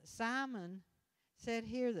Simon said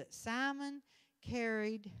here that Simon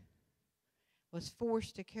was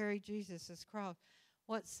forced to carry Jesus' cross.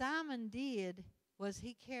 What Simon did was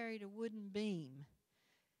he carried a wooden beam.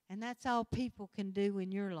 And that's all people can do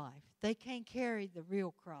in your life. They can't carry the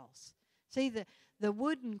real cross. See, the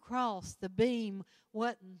wooden cross, the beam,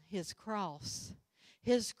 wasn't his cross.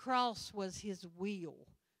 His cross was his will.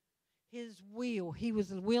 His will. He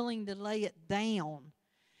was willing to lay it down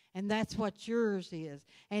And that's what yours is.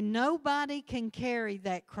 And nobody can carry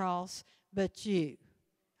that cross but you.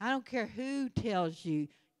 I don't care who tells you,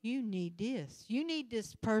 you need this. You need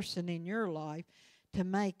this person in your life to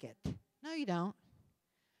make it. No, you don't.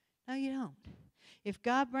 No, you don't. If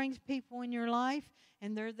God brings people in your life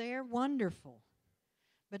and they're there, wonderful.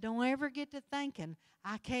 But don't ever get to thinking,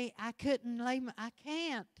 I can't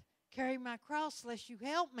carry my cross unless you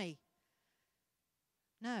help me.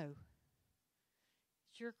 No.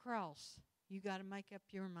 It's your cross. You got to make up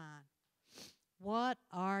your mind. What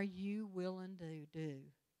are you willing to do?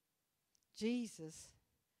 Jesus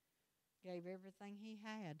gave everything he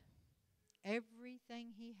had. Everything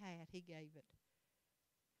he had, he gave it.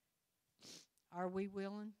 Are we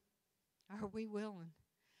willing? Are we willing?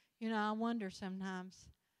 You know, I wonder sometimes,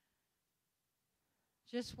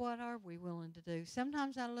 just what are we willing to do?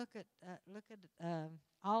 Sometimes I look at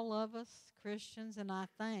all of us Christians, and I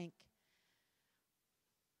think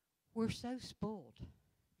we're so spoiled.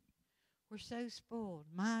 We're so spoiled.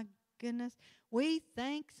 My goodness, we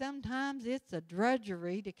think sometimes it's a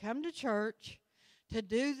drudgery to come to church, to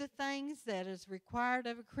do the things that is required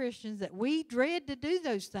of a Christian, that we dread to do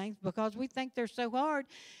those things because we think they're so hard,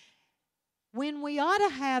 when we ought to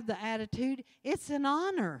have the attitude, it's an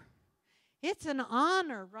honor. It's an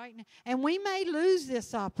honor right now. And we may lose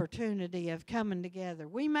this opportunity of coming together.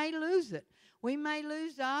 We may lose it. We may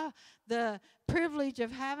lose the privilege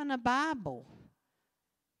of having a Bible.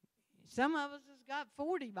 Some of us has got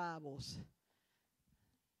 40 Bibles.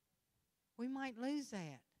 We might lose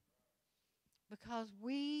that because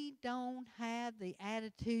we don't have the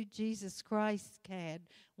attitude Jesus Christ had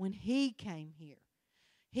when he came here.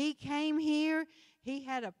 He came here. He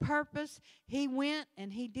had a purpose. He went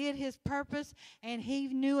and he did his purpose, and he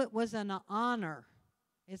knew it was an honor.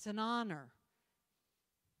 It's an honor.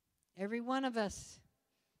 Every one of us,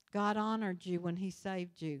 God honored you when he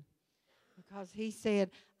saved you because he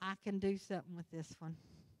said, I can do something with this one.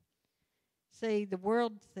 See, the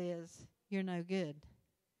world says you're no good.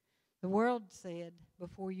 The world said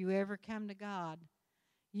before you ever come to God,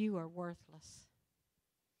 you are worthless.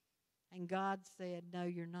 And God said, no,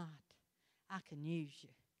 you're not. I can use you.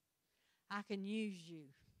 I can use you.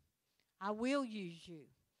 I will use you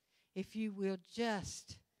if you will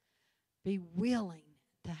just be willing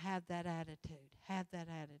to have that attitude. Have that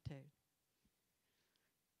attitude.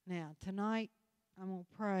 Now, tonight, I'm going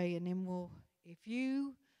to pray, and then if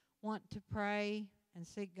you want to pray and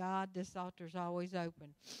seek God, this altar's always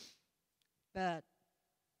open. But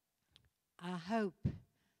I hope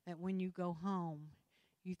that when you go home,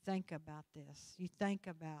 you think about this. You think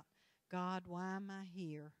about, God, why am I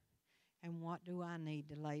here? And what do I need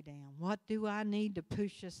to lay down? What do I need to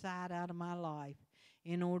push aside out of my life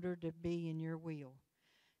in order to be in your will?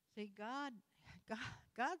 See, God's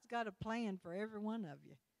got a plan for every one of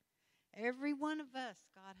you. Every one of us,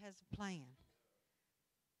 God has a plan.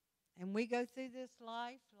 And we go through this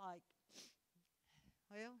life like,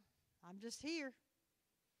 well, I'm just here.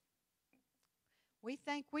 We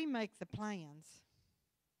think we make the plans.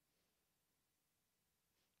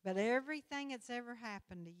 But everything that's ever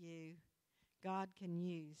happened to you, God can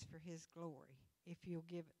use for his glory if you'll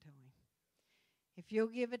give it to him. If you'll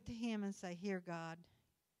give it to him and say, here, God,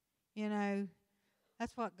 you know,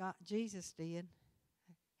 that's what Jesus did.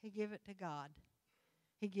 He gave it to God.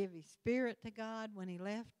 He gave his spirit to God when he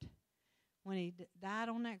left. When he died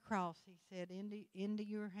on that cross, he said, into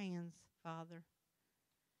your hands, Father.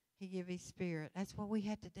 He gave his spirit. That's what we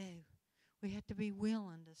had to do. We had to be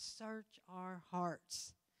willing to search our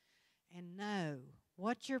hearts and know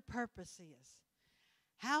what your purpose is.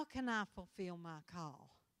 How can I fulfill my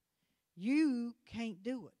call? You can't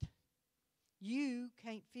do it. You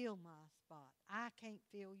can't fill my spot. I can't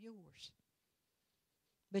fill yours.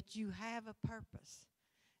 But you have a purpose.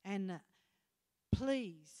 And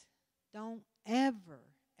please don't ever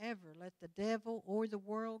let the devil or the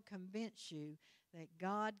world convince you that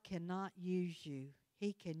God cannot use you.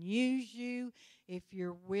 He can use you if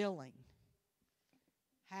you're willing.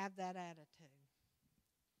 Have that attitude.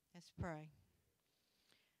 Let's pray.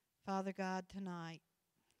 Father God, tonight,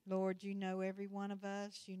 Lord, you know every one of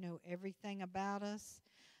us. You know everything about us.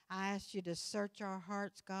 I ask you to search our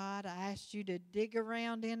hearts, God. I ask you to dig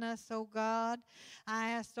around in us, oh God. I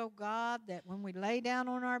ask, oh God, that when we lay down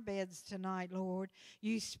on our beds tonight, Lord,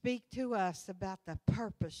 you speak to us about the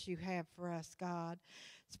purpose you have for us, God.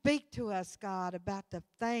 Speak to us, God, about the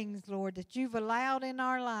things, Lord, that you've allowed in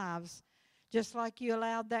our lives, just like you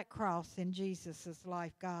allowed that cross in Jesus'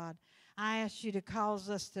 life, God. I ask you to cause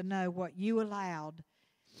us to know what you allowed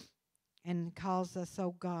and cause us,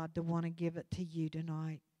 oh God, to want to give it to you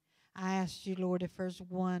tonight. I ask you, Lord, if there's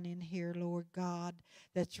one in here, Lord God,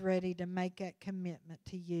 that's ready to make that commitment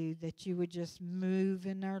to you, that you would just move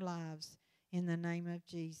in their lives in the name of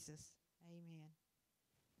Jesus. Amen.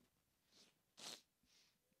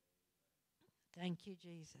 Thank you,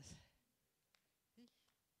 Jesus.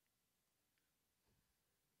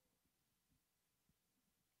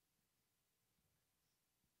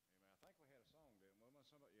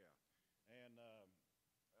 And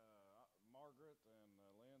Margaret and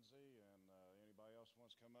Lindsay and anybody else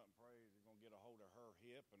wants to come up and pray, you're going to get a hold of her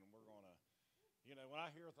hip, and we're going to, when I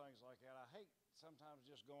hear things like that, I hate sometimes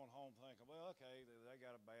just going home thinking, well, okay, they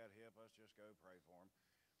got a bad hip, let's just go pray for them.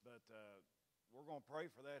 But we're going to pray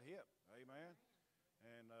for that hip, amen?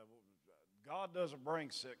 And God doesn't bring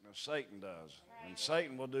sickness, Satan does. And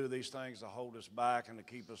Satan will do these things to hold us back and to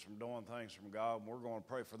keep us from doing things from God. And we're going to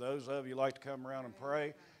pray for those of you who like to come around and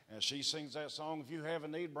pray. And she sings that song, if you have a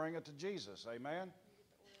need, bring it to Jesus. Amen?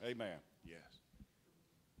 Amen. Yes.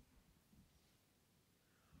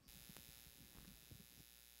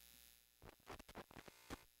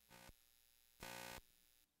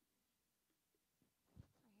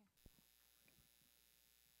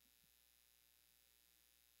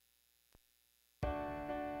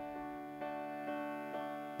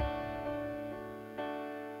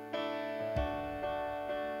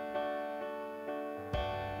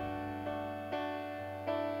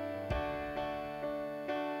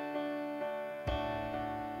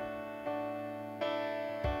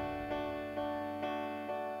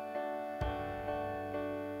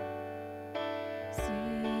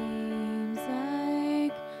 Seems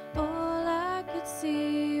like all I could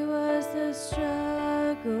see was the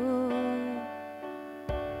struggle.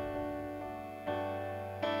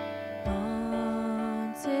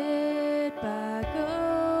 Haunted by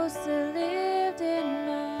ghosts that lived in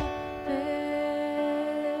my past.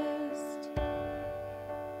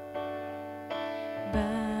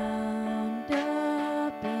 Bound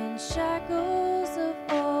up in shackles of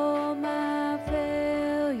all my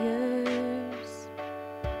failures.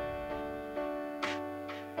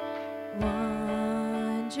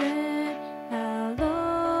 Wondering how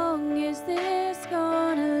long is this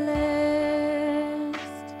gonna last?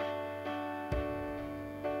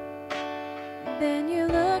 Then you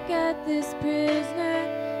look at this prisoner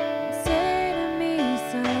and say to me,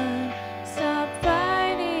 son, stop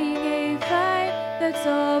fighting a fight that's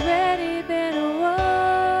already been won.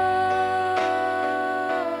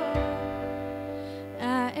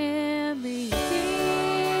 I am redeemed.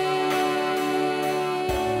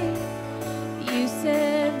 You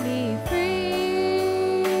set me free.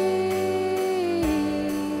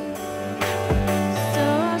 So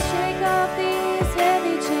I'll shake off these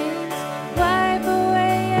heavy chains, wipe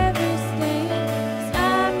away every stain. 'Cause I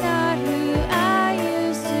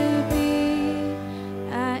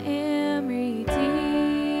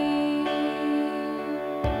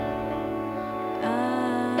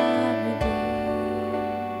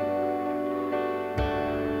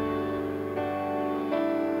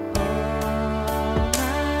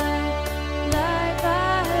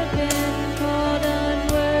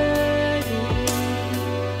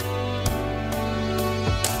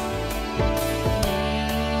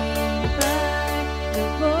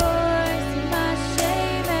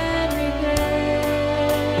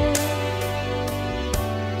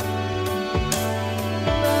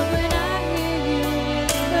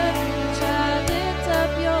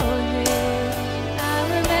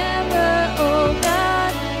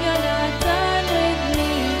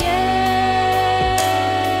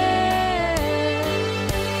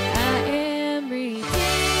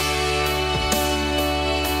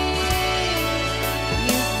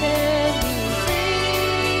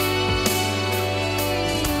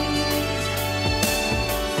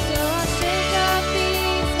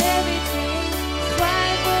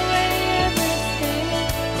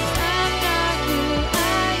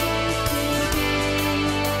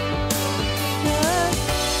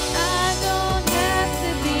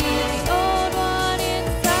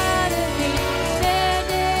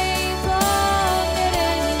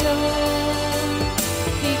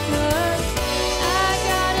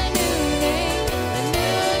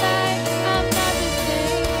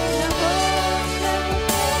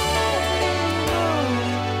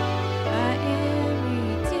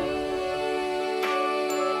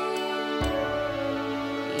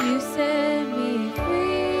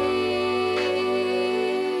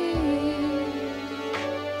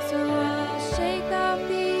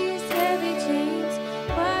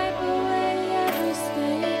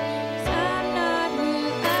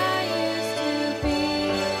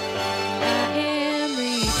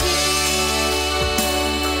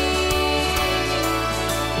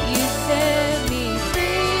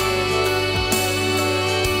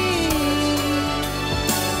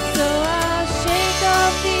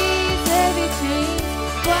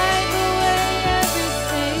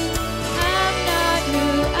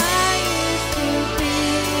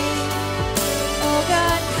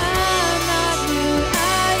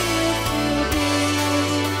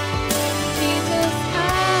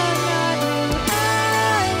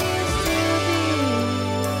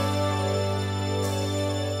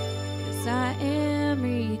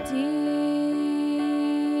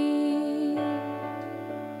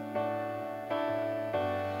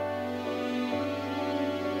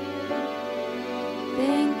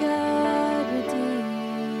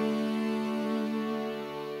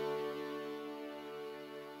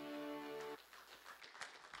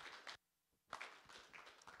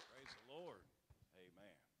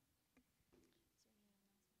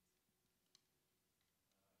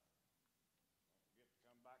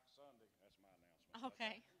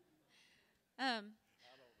Okay.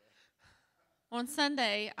 On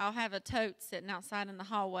Sunday, I'll have a tote sitting outside in the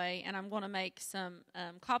hallway, and I'm going to make some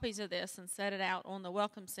copies of this and set it out on the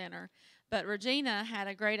Welcome Center. But Regina had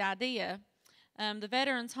a great idea. The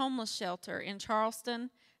Veterans Homeless Shelter in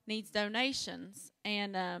Charleston needs donations,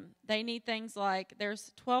 and they need things like,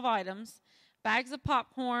 there's 12 items, bags of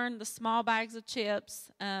popcorn, the small bags of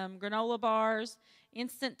chips, granola bars,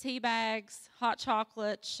 instant tea bags, hot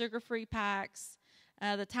chocolate, sugar-free packs,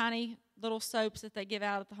 the tiny little soaps that they give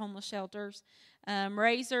out at the homeless shelters,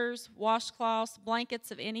 razors, washcloths,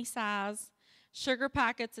 blankets of any size, sugar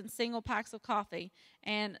packets, and single packs of coffee.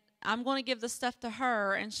 And I'm going to give the stuff to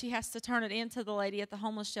her, and she has to turn it into the lady at the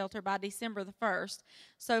homeless shelter by December the 1st.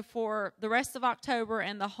 So for the rest of October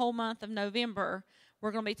and the whole month of November,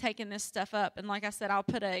 we're going to be taking this stuff up. And like I said, I'll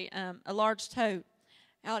put a large tote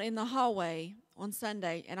out in the hallway on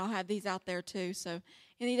Sunday, and I'll have these out there too. So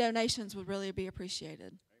any donations would really be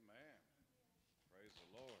appreciated. Amen. Praise the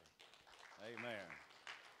Lord. Amen.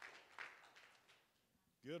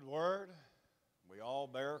 Good word. We all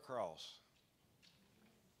bear a cross.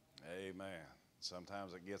 Amen.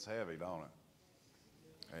 Sometimes it gets heavy, don't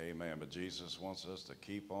it? Amen. But Jesus wants us to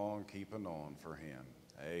keep on keeping on for him.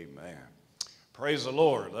 Amen. Praise the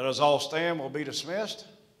Lord. Let us all stand. We'll be dismissed.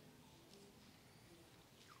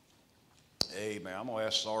 Amen. I'm going to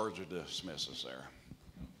ask Sarge to dismiss us there.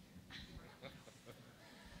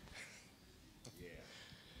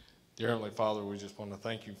 Dear Heavenly Father, we just want to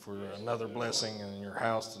thank you for another blessing in your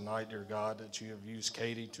house tonight, dear God, that you have used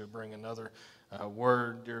Katy to bring another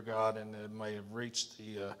word, dear God, and it may have reached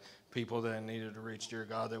the people that it needed to reach, dear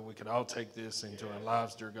God, that we could all take this into our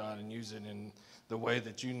lives, dear God, and use it in the way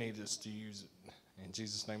that you need us to use it. In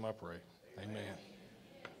Jesus' name I pray. Amen.